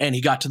Poole, and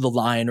he got to the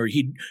line or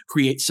he'd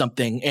create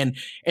something.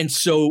 And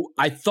so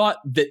I thought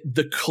that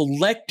the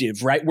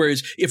collective, right?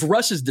 Whereas if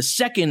Russ is the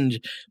second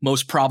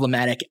most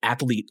problematic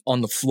athlete on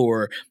the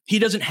floor, he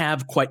doesn't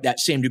have quite that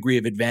same degree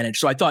of advantage.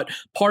 So I thought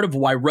part of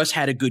why Russ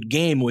had a good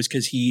game was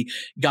because he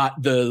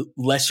got the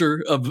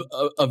lesser of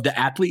the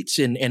athletes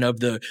and of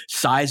the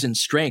size and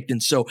strength.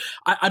 And so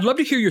I'd love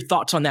to hear your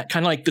thoughts on that,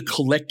 kind of like the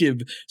collective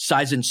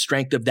size and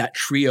strength of that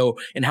trio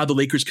and how the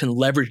Lakers can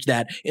leverage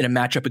that in a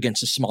matchup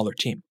against a smaller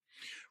team.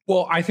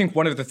 Well, I think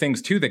one of the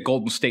things, too, that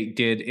Golden State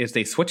did is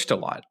they switched a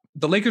lot.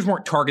 The Lakers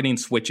weren't targeting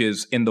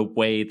switches in the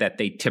way that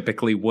they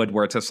typically would,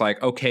 where it's just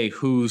like, okay,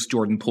 who's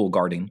Jordan Poole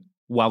guarding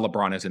while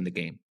LeBron is in the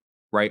game,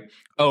 right?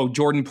 Oh,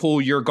 Jordan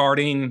Poole, you're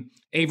guarding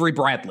Avery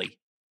Bradley.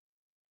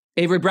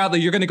 Avery Bradley,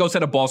 you're going to go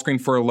set a ball screen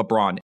for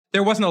LeBron.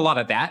 There wasn't a lot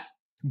of that.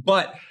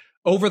 But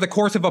over the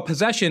course of a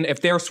possession,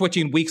 if they're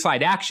switching weak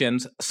side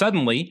actions,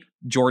 suddenly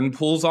Jordan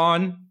Poole's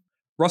on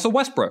Russell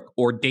Westbrook,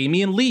 or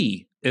Damian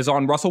Lee is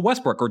on Russell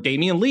Westbrook, or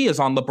Damian Lee is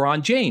on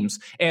LeBron James.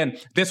 And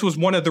this was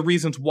one of the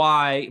reasons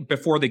why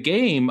before the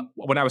game,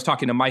 when I was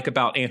talking to Mike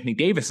about Anthony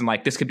Davis and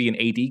like this could be an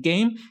AD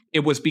game,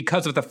 it was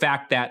because of the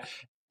fact that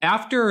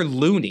after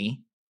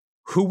Looney,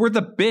 who were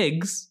the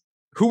bigs,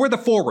 who were the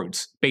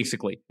forwards,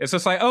 basically? It's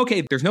just like,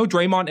 okay, there's no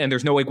Draymond and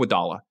there's no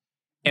Iguodala.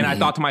 And I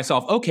thought to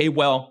myself, okay,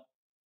 well,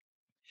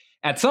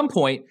 at some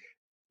point,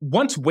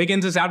 once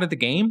Wiggins is out of the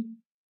game,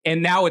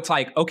 and now it's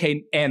like,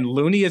 okay, and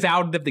Looney is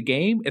out of the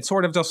game. It's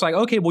sort of just like,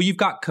 okay, well, you've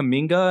got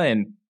Kuminga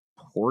and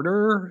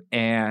Porter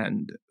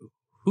and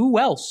who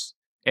else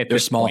at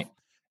this point?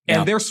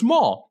 And they're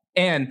small.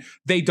 And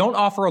they don't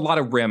offer a lot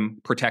of rim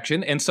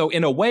protection. And so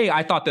in a way,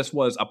 I thought this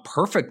was a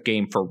perfect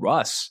game for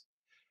Russ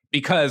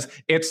because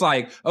it's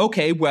like,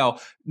 okay, well,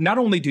 not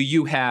only do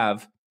you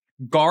have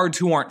guards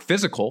who aren't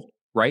physical,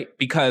 right?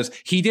 Because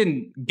he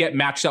didn't get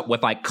matched up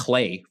with like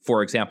Clay,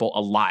 for example,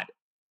 a lot.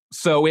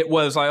 So it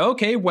was like,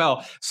 okay,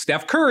 well,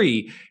 Steph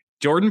Curry,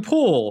 Jordan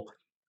Poole,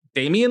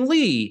 Damian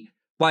Lee,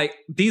 like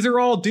these are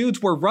all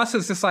dudes where Russ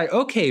is just like,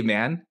 okay,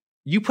 man,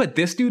 you put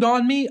this dude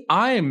on me,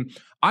 I'm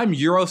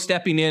Euro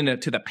stepping in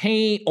to the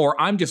paint, or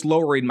I'm just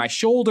lowering my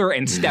shoulder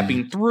and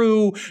stepping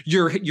through.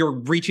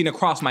 You're reaching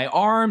across my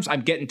arms.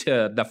 I'm getting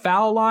to the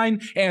foul line,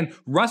 and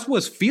Russ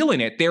was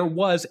feeling it. There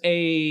was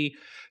a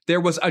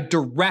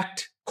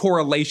direct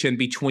correlation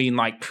between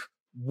like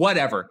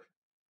whatever.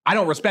 I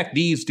don't respect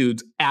these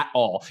dudes at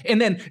all. And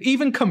then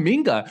even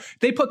Kuminga,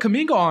 they put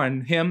Kuminga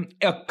on him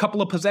a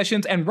couple of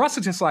possessions, and Russ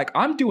is just like,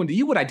 I'm doing to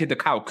you what I did to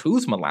Kyle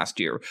Kuzma last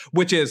year,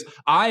 which is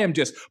I am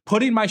just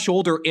putting my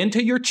shoulder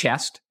into your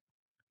chest,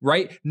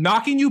 right?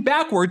 Knocking you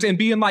backwards and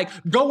being like,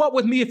 go up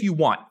with me if you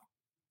want.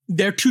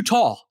 They're too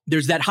tall.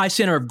 There's that high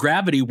center of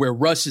gravity where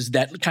Russ is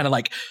that kind of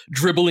like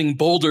dribbling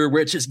boulder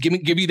where it's just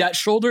give you that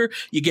shoulder.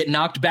 You get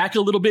knocked back a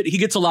little bit. He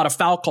gets a lot of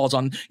foul calls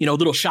on,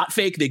 little shot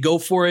fake. They go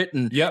for it.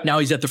 And now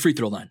he's at the free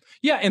throw line.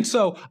 Yeah. And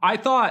so I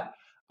thought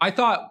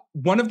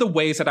one of the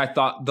ways that I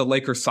thought the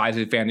Lakers' size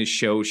advantage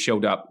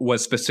showed up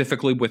was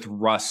specifically with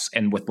Russ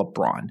and with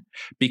LeBron,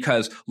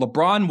 because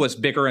LeBron was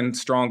bigger and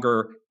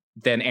stronger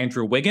than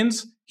Andrew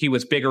Wiggins. He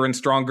was bigger and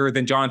stronger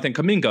than Jonathan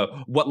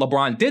Kuminga. What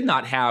LeBron did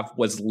not have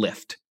was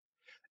lift.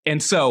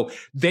 And so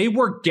they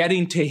were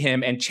getting to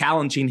him and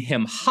challenging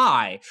him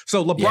high.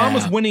 So LeBron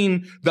was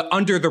winning the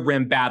under the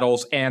rim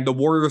battles and the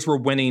Warriors were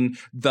winning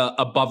the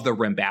above the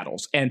rim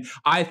battles. And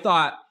I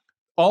thought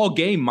all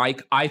game,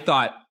 Mike, I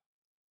thought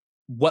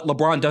what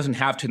LeBron doesn't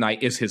have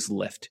tonight is his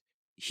lift.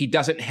 He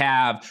doesn't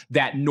have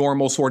that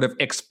normal sort of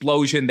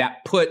explosion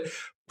that put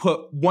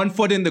put one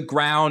foot in the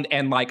ground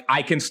and like,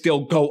 I can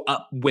still go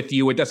up with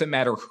you. It doesn't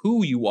matter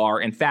who you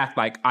are. In fact,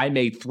 like I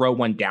may throw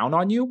one down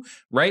on you,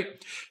 right?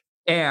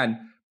 And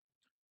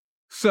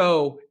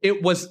so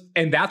it was,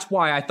 and that's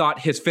why I thought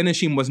his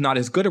finishing was not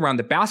as good around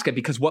the basket,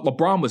 because what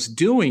LeBron was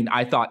doing,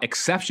 I thought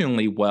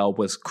exceptionally well,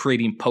 was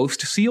creating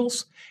post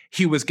seals.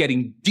 He was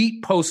getting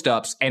deep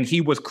post-ups and he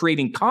was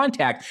creating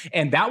contact.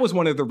 And that was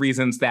one of the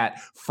reasons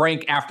that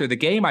Frank, after the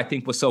game, I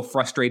think was so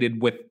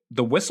frustrated with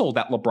the whistle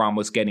that LeBron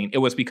was getting. It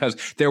was because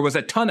there was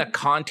a ton of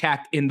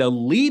contact in the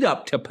lead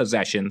up to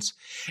possessions.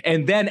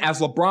 And then as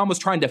LeBron was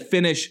trying to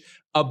finish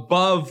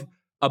above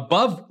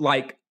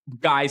like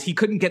guys, he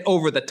couldn't get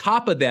over the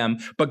top of them,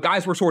 but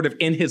guys were sort of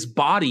in his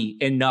body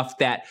enough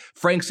that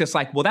Frank's just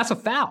like, well, that's a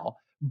foul.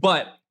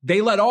 But they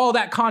let all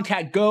that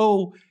contact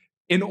go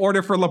in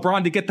order for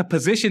LeBron to get the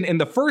position in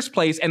the first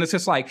place. And it's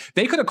just like,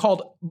 they could have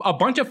called a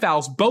bunch of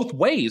fouls both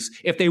ways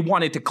if they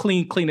wanted to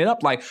clean it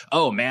up. Like,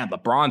 oh man,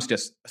 LeBron's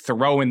just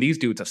throwing these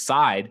dudes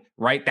aside,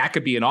 right? That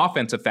could be an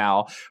offensive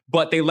foul,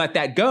 but they let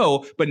that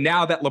go. But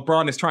now that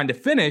LeBron is trying to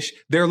finish,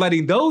 they're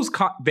letting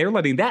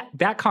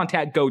that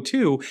contact go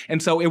too. And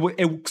so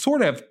it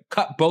sort of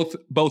cut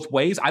both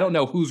ways. I don't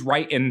know who's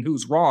right and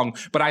who's wrong,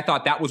 but I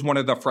thought that was one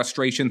of the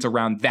frustrations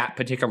around that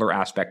particular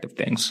aspect of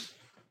things.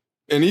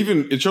 And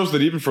even it shows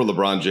that even for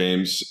LeBron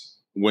James,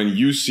 when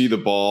you see the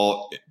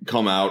ball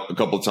come out a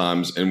couple of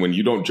times and when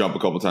you don't jump a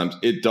couple of times,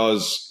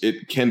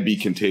 it can be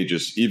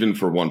contagious even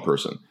for one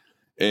person.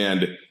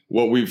 And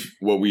what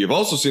we have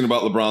also seen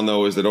about LeBron,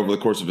 though, is that over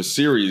the course of a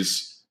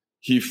series,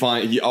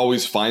 he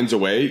always finds a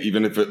way,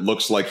 even if it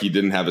looks like he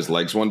didn't have his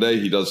legs one day,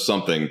 he does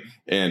something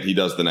and he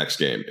does the next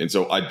game. And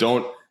so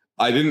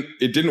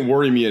it didn't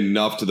worry me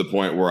enough to the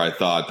point where I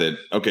thought that,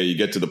 okay, you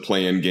get to the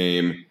play-in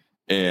game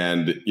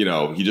and, you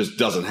know, he just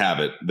doesn't have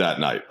it that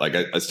night. Like,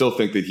 I still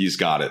think that he's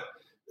got it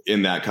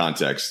in that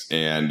context.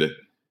 And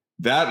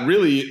that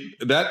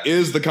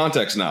is the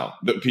context now,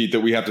 Pete,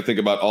 that we have to think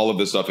about all of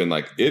this stuff in.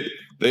 Like,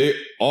 they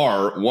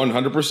are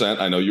 100%.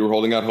 I know you were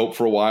holding out hope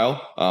for a while.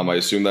 I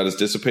assume that is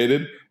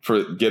dissipated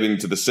for getting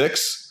to the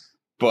 6.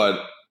 But,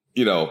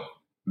 you know,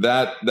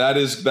 that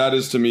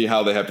is to me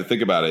how they have to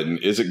think about it. And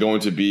is it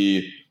going to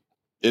be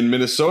in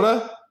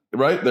Minnesota?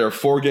 Right, they're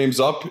 4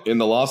 games up in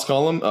the loss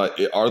column.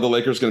 Are the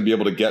Lakers going to be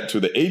able to get to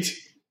the 8?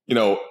 You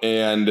know,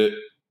 and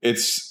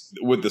it's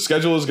with the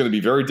schedule is going to be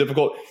very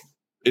difficult.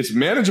 It's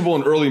manageable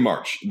in early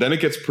March. Then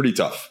it gets pretty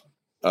tough.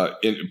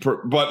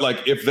 But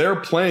like if they're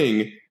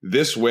playing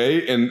this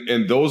way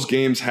and those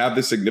games have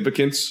the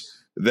significance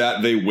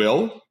that they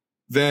will,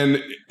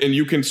 then and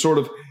you can sort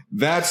of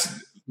that's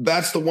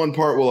the one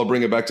part where I'll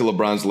bring it back to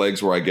LeBron's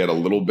legs where I get a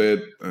little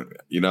bit,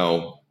 you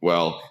know.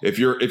 Well, if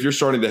you're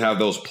starting to have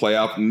those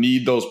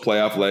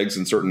playoff legs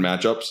in certain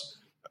matchups,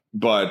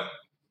 but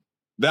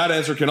that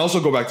answer can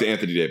also go back to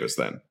Anthony Davis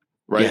then,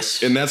 right?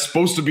 Yes. And that's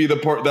supposed to be the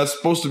part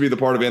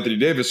of Anthony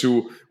Davis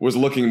who was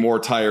looking more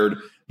tired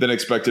than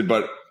expected.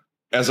 But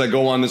as I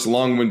go on this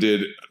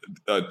long-winded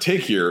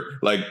take here,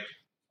 like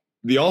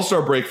the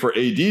All-Star break for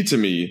AD to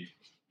me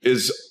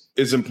is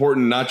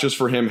important, not just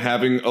for him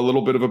having a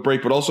little bit of a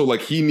break, but also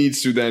like he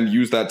needs to then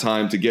use that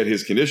time to get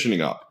his conditioning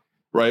up.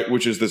 Right,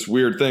 which is this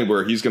weird thing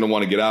where he's going to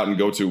want to get out and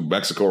go to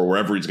Mexico or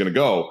wherever he's going to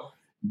go,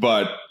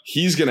 but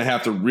he's going to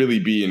have to really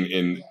be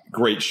in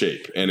great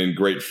shape and in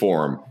great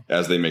form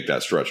as they make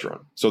that stretch run,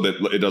 so that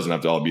it doesn't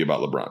have to all be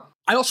about LeBron.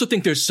 I also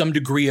think there's some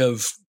degree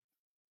of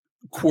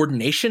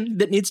coordination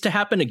that needs to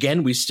happen.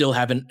 Again, we still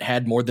haven't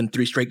had more than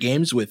 3 straight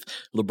games with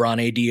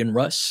LeBron, AD, and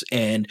Russ.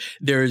 And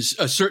there's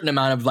a certain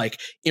amount of like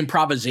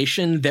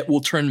improvisation that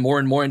will turn more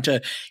and more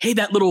into, hey,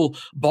 that little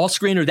ball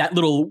screen or that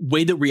little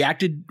way that we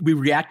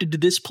reacted to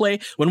this play.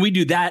 When we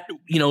do that,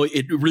 you know,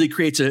 it really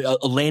creates a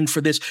lane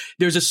for this.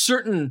 There's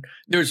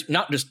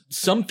not just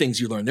some things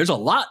you learn. There's a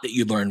lot that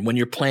you learn when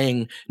you're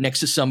playing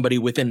next to somebody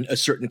within a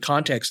certain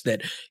context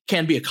that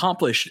can be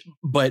accomplished.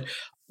 But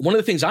one of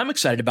the things I'm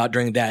excited about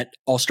during that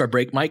All-Star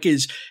break, Mike,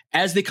 is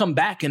as they come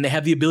back and they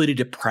have the ability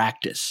to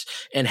practice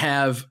and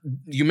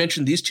you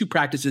mentioned these 2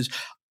 practices.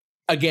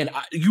 Again,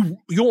 you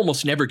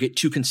almost never get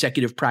 2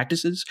 consecutive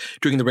practices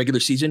during the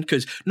regular season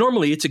because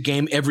normally it's a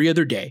game every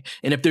other day.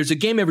 And if there's a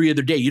game every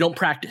other day, you don't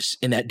practice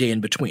in that day in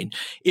between.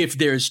 If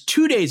there's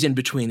 2 days in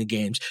between the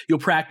games, you'll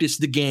practice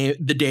the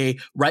day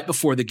right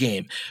before the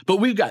game. But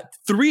we've got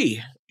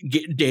 3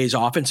 days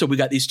off. And so we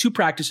got these 2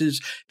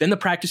 practices, then the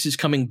practices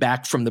coming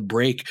back from the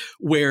break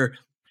where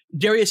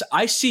Darius,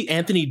 I see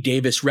Anthony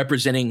Davis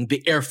representing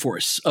the Air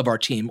Force of our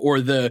team or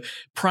the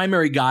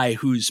primary guy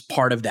who's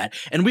part of that.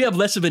 And we have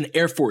less of an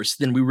Air Force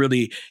than we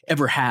really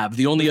ever have.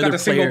 The only other player.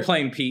 Single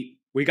plane, Pete.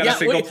 We got a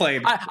single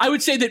plane. I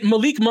would say that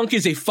Malik Monk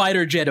is a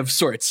fighter jet of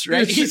sorts,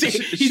 right? He's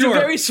a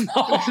very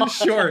small.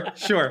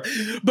 Sure.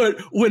 But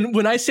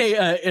when I say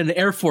an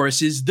Air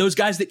Force is those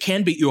guys that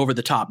can beat you over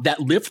the top, that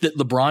lift that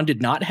LeBron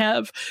did not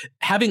have,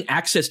 having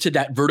access to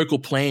that vertical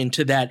plane,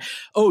 to that,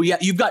 oh yeah,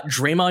 you've got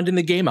Draymond in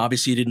the game.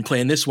 Obviously, he didn't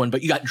play in this one,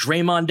 but you got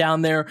Draymond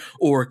down there,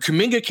 or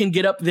Kuminga can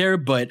get up there,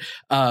 but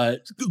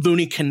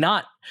Looney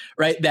cannot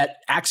right? That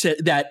access,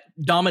 that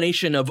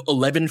domination of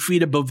 11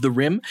 feet above the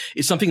rim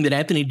is something that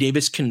Anthony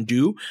Davis can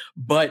do.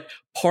 But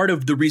part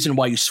of the reason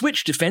why you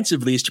switch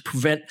defensively is to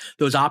prevent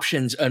those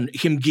options and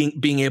him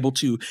being able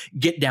to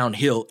get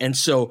downhill. And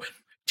so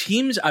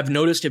teams I've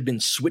noticed have been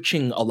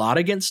switching a lot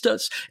against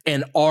us,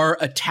 and our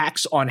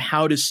attacks on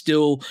how to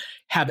still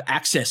have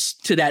access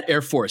to that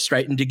Air Force,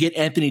 right? And to get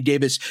Anthony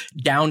Davis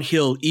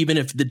downhill, even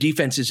if the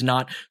defense is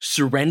not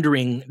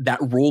surrendering that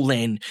roll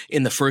lane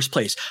in the first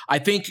place. I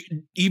think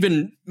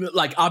even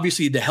like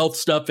obviously the health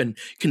stuff and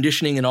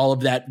conditioning and all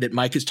of that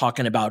Mike is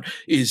talking about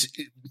is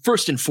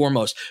first and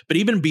foremost. But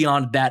even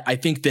beyond that, I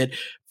think that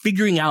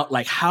figuring out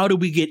like how do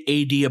we get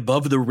AD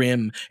above the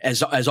rim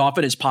as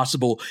often as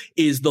possible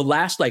is the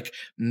last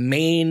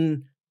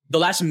main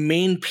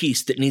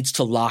piece that needs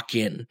to lock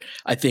in,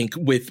 I think,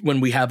 with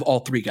when we have all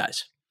three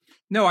guys.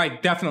 No, I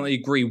definitely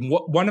agree.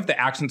 One of the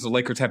actions the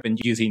Lakers have been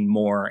using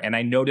more, and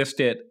I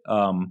noticed it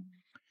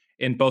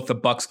in both the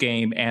Bucks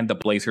game and the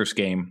Blazers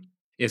game,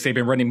 is they've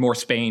been running more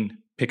Spain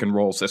pick and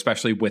rolls,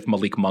 especially with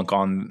Malik Monk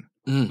on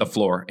the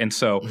floor. And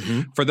so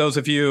for those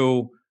of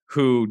you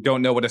who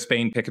don't know what a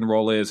Spain pick and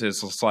roll is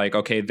it's like,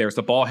 okay, there's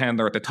the ball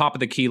handler at the top of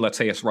the key. Let's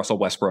say it's Russell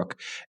Westbrook.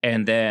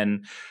 And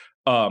then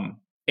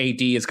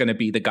AD is going to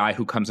be the guy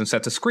who comes and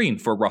sets a screen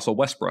for Russell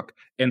Westbrook.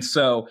 And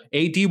so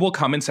AD will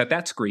come and set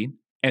that screen,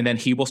 and then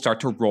he will start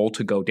to roll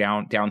to go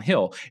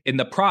downhill. In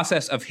the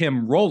process of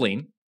him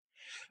rolling,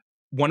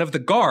 one of the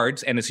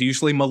guards, and it's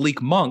usually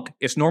Malik Monk,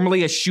 it's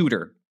normally a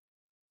shooter.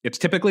 It's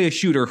typically a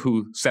shooter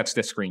who sets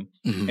this screen.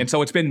 And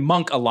so it's been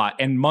Monk a lot,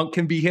 and Monk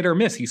can be hit or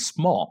miss. He's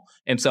small.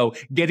 And so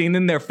getting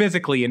in there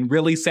physically and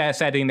really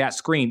setting that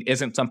screen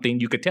isn't something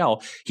you could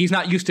tell. He's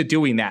not used to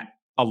doing that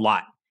a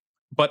lot.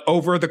 But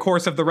over the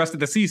course of the rest of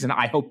the season,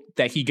 I hope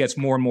that he gets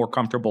more and more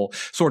comfortable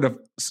sort of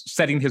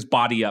setting his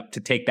body up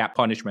to take that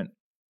punishment.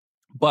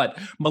 But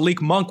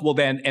Malik Monk will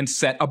then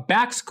set a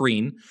back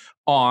screen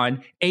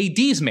on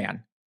AD's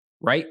man,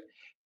 right?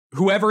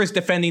 Whoever is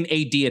defending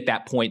AD at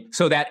that point,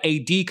 so that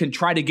AD can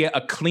try to get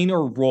a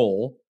cleaner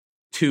roll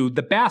to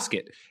the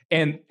basket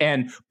and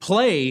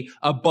play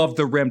above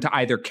the rim to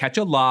either catch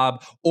a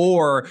lob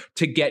or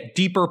to get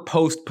deeper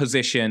post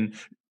position,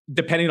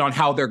 depending on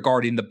how they're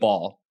guarding the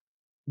ball.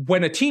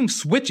 When a team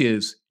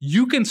switches,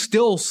 you can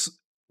still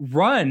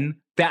run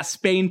that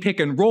Spain pick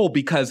and roll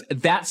because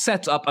that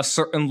sets up a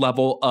certain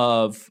level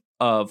of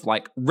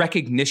like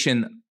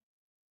recognition.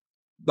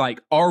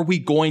 Like, are we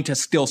going to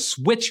still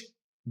switch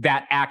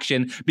that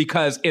action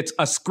because it's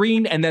a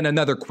screen and then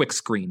another quick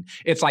screen?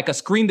 It's like a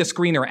screen to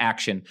screener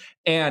action.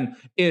 And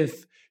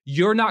if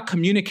you're not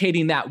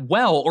communicating that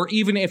well, or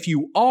even if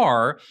you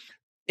are,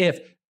 if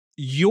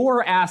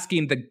you're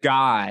asking the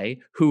guy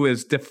who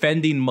is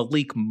defending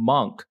Malik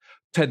Monk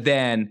to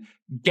then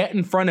get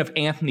in front of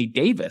Anthony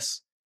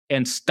Davis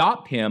and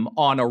stop him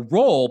on a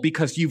roll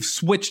because you've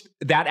switched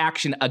that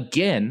action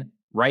again,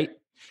 right?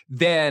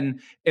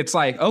 Then it's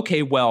like,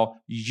 okay,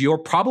 well, you're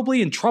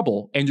probably in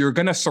trouble and you're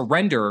going to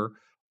surrender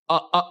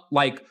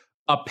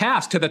a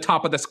pass to the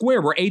top of the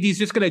square where AD's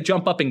just going to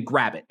jump up and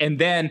grab it. And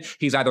then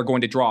he's either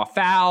going to draw a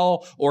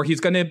foul or he's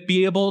going to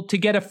be able to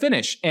get a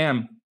finish.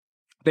 And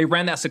they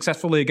ran that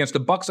successfully against the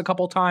Bucks a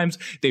couple times.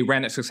 They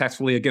ran it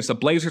successfully against the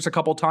Blazers a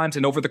couple times.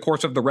 And over the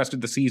course of the rest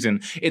of the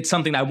season, it's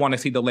something I want to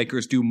see the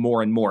Lakers do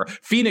more and more.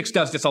 Phoenix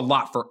does this a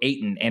lot for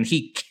Ayton, and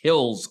he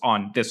kills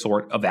on this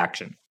sort of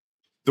action.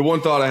 The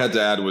one thought I had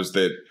to add was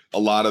that a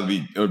lot of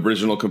the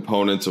original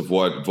components of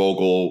what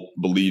Vogel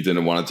believed in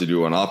and wanted to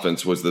do on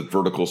offense was the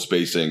vertical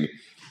spacing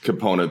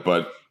component,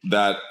 but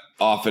that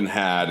often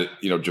had,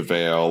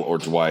 JaVale or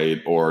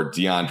Dwight or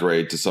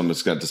DeAndre to some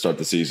extent to start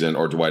the season,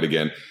 or Dwight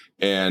again.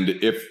 And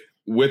if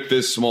with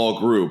this small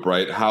group,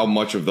 right, how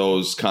much of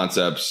those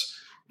concepts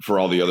for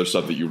all the other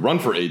stuff that you run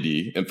for AD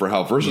and for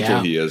how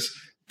versatile he is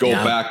go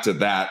back to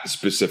that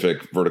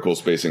specific vertical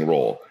spacing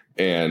role.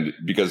 And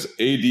because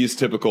AD's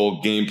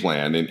typical game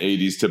plan and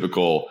AD's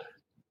typical,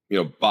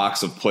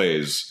 box of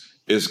plays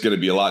is going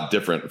to be a lot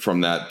different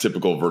from that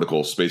typical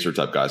vertical spacer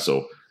type guy.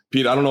 So,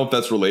 Pete, I don't know if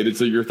that's related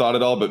to your thought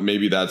at all, but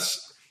maybe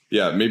that's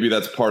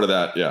part of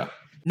that. Yeah.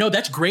 No,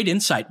 that's great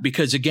insight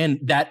because, again,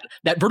 that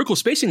vertical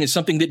spacing is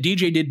something that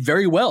DJ did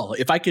very well.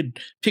 If I could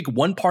pick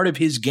one part of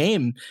his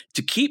game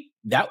to keep,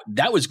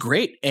 that was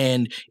great.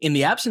 And in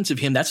the absence of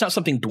him, that's not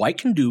something Dwight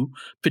can do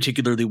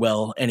particularly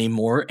well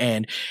anymore.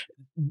 And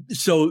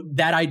so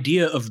that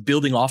idea of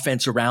building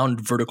offense around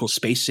vertical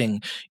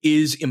spacing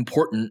is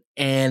important.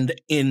 And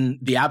in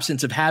the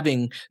absence of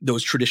having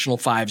those traditional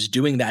fives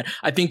doing that,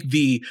 I think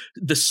the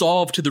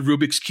solve to the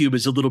Rubik's Cube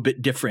is a little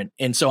bit different.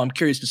 And so I'm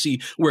curious to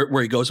see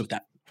where he goes with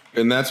that.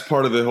 And that's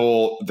part of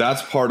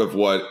that's part of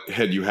what,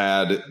 had you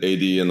had AD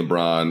and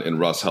LeBron and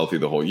Russ healthy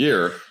the whole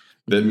year,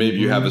 that maybe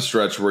you have a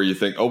stretch where you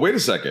think, oh, wait a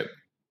second,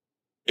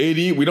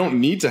 AD, we don't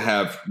need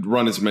to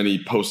run as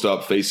many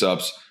post-up,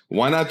 face-ups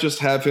Why not just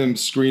have him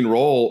screen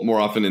roll more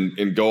often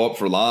and go up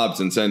for lobs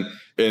and send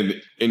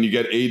and you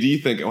get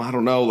AD thinking, I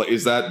don't know, like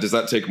does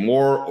that take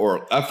more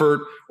or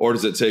effort, or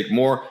does it take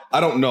more? I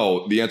don't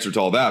know the answer to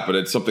all that, but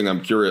it's something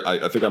I'm curious.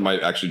 I think I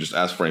might actually just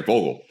ask Frank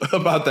Vogel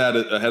about that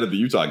ahead of the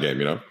Utah game,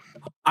 you know?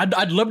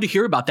 I'd love to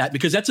hear about that,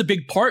 because that's a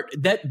big part,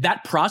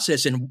 that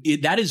process. And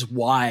that is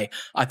why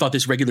I thought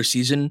this regular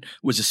season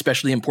was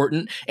especially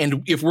important.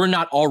 And if we're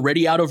not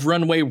already out of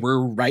runway,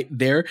 we're right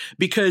there,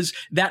 because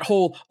that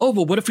whole,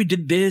 what if we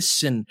did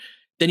this? And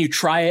then you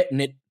try it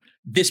and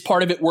this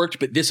part of it worked,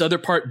 but this other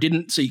part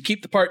didn't. So you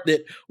keep the part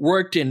that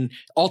worked and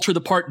alter the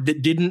part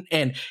that didn't.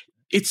 And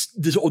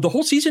the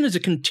whole season is a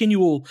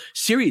continual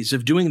series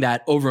of doing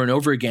that over and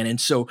over again. And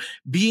so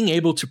being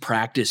able to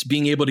practice,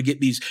 being able to get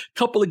these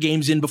couple of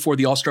games in before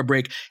the All-Star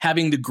break,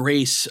 having the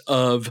grace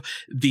of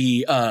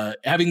the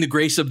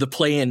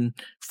play-in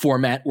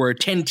format where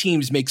 10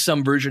 teams make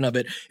some version of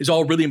it is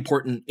all really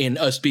important in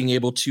us being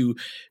able to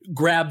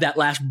grab that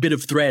last bit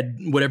of thread,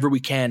 whatever we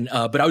can.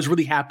 But I was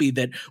really happy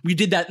that we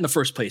did that in the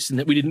first place and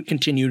that we didn't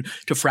continue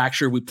to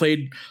fracture. We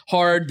played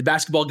hard. The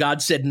basketball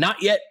gods said,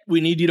 not yet.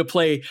 We need you to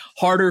play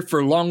harder,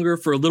 for longer,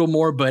 for a little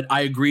more. But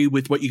I agree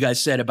with what you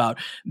guys said about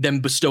them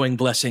bestowing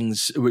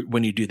blessings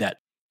when you do that.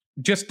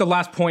 Just the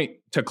last point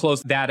to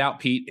close that out,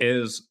 Pete,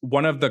 is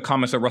one of the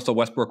comments that Russell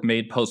Westbrook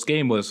made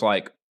post-game was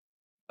like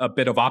a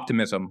bit of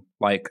optimism.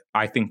 Like,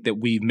 I think that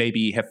we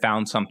maybe have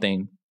found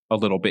something a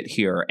little bit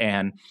here.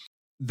 And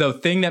the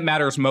thing that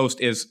matters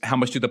most is how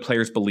much do the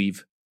players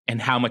believe,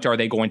 and how much are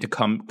they going to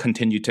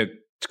continue to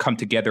come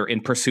together in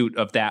pursuit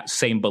of that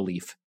same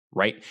belief,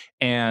 right?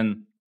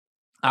 And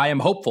I am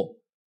hopeful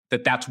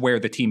that that's where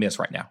the team is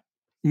right now.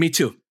 Me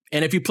too.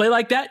 And if you play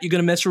like that, you're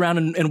going to mess around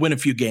and win a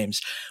few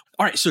games.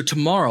 All right, so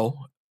tomorrow,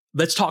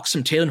 let's talk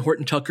some Talen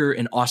Horton-Tucker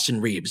and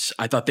Austin Reeves.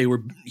 I thought they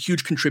were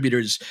huge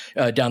contributors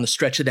down the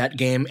stretch of that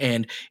game,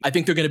 and I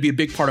think they're going to be a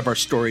big part of our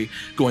story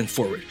going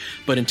forward.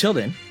 But until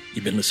then,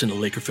 you've been listening to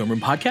the Laker Film Room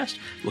Podcast.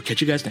 We'll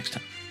catch you guys next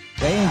time.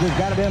 James has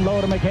got it in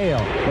low to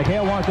McHale.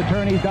 McHale wants to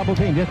turn. He's double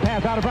teamed. Just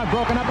pass out in front.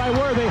 Broken up by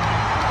Worthy.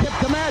 Tip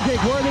to Magic.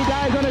 Worthy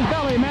dies on his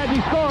belly.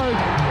 Magic scores.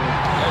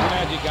 There's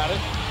Magic, got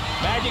it.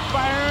 Magic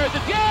fires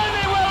again.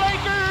 The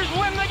Lakers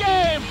win the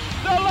game.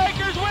 The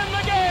Lakers win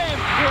the game.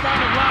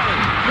 Rebound of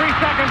Lonnie. 3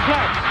 seconds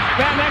left.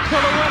 Van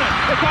Exel to win it.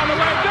 It's on the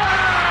way. Good.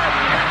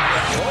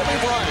 Kobe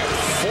Bryant,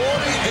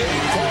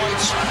 48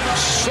 points,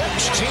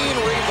 16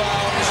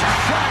 rebounds.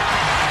 Shot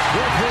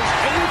with his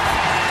 8th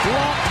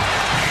block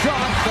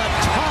shot that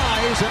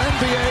ties an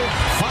NBA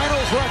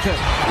Finals record.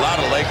 A lot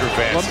of Laker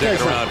fans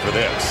sticking around for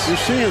this. You're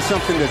seeing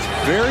something that's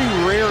very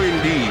rare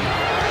indeed.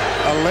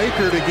 A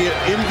Laker to get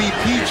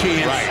MVP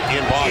chance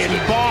in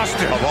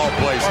Boston. Of all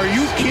places. Are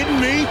you kidding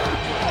me?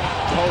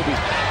 Kobe,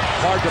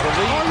 hard to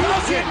believe. Are you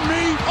kidding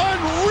me?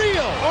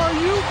 Unreal. Are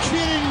you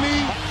kidding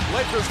me?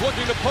 Lakers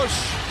looking to push.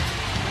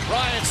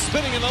 Bryant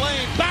spinning in the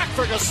lane. Back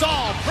for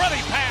Gasol.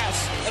 Pretty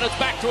pass. And it's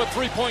back to a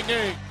 3-point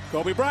game.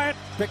 Kobe Bryant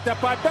picked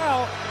up by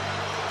Bell.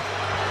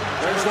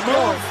 There's the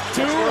move.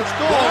 2, 1.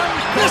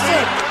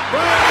 Listen.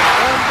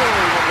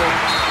 Unbelievable.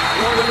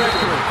 For the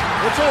victory.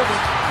 It's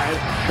over.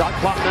 Shot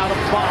clock now to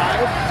 5.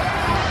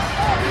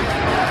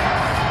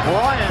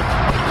 Bryant.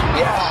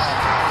 Yes.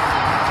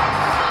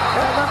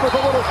 And that was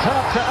a little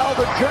tap to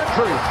Alvin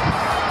Gentry.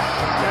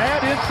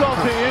 Add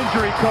insult to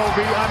injury,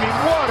 Kobe. I mean,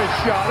 what a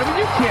shot. I mean,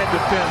 you can't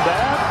defend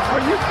that.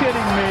 Are you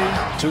kidding me?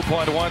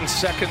 2.1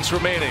 seconds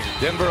remaining.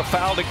 Denver a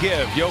foul to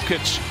give.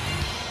 Jokic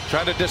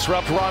trying to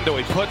disrupt Rondo.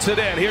 He puts it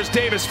in. Here's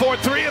Davis,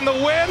 4-3 in the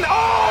win.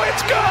 Oh,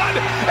 it's good!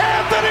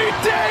 Anthony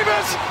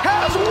Davis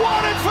has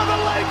won it for the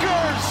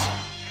Lakers!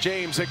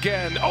 James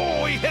again.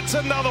 Oh, he hits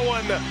another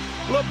one.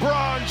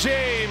 LeBron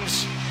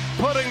James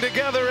putting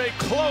together a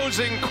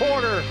closing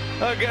quarter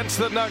against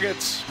the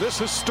Nuggets. This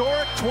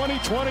historic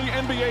 2020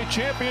 NBA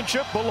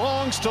championship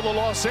belongs to the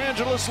Los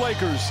Angeles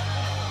Lakers.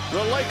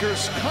 The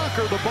Lakers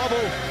conquer the bubble,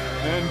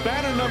 and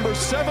banner number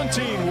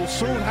 17 will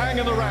soon hang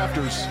in the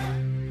rafters.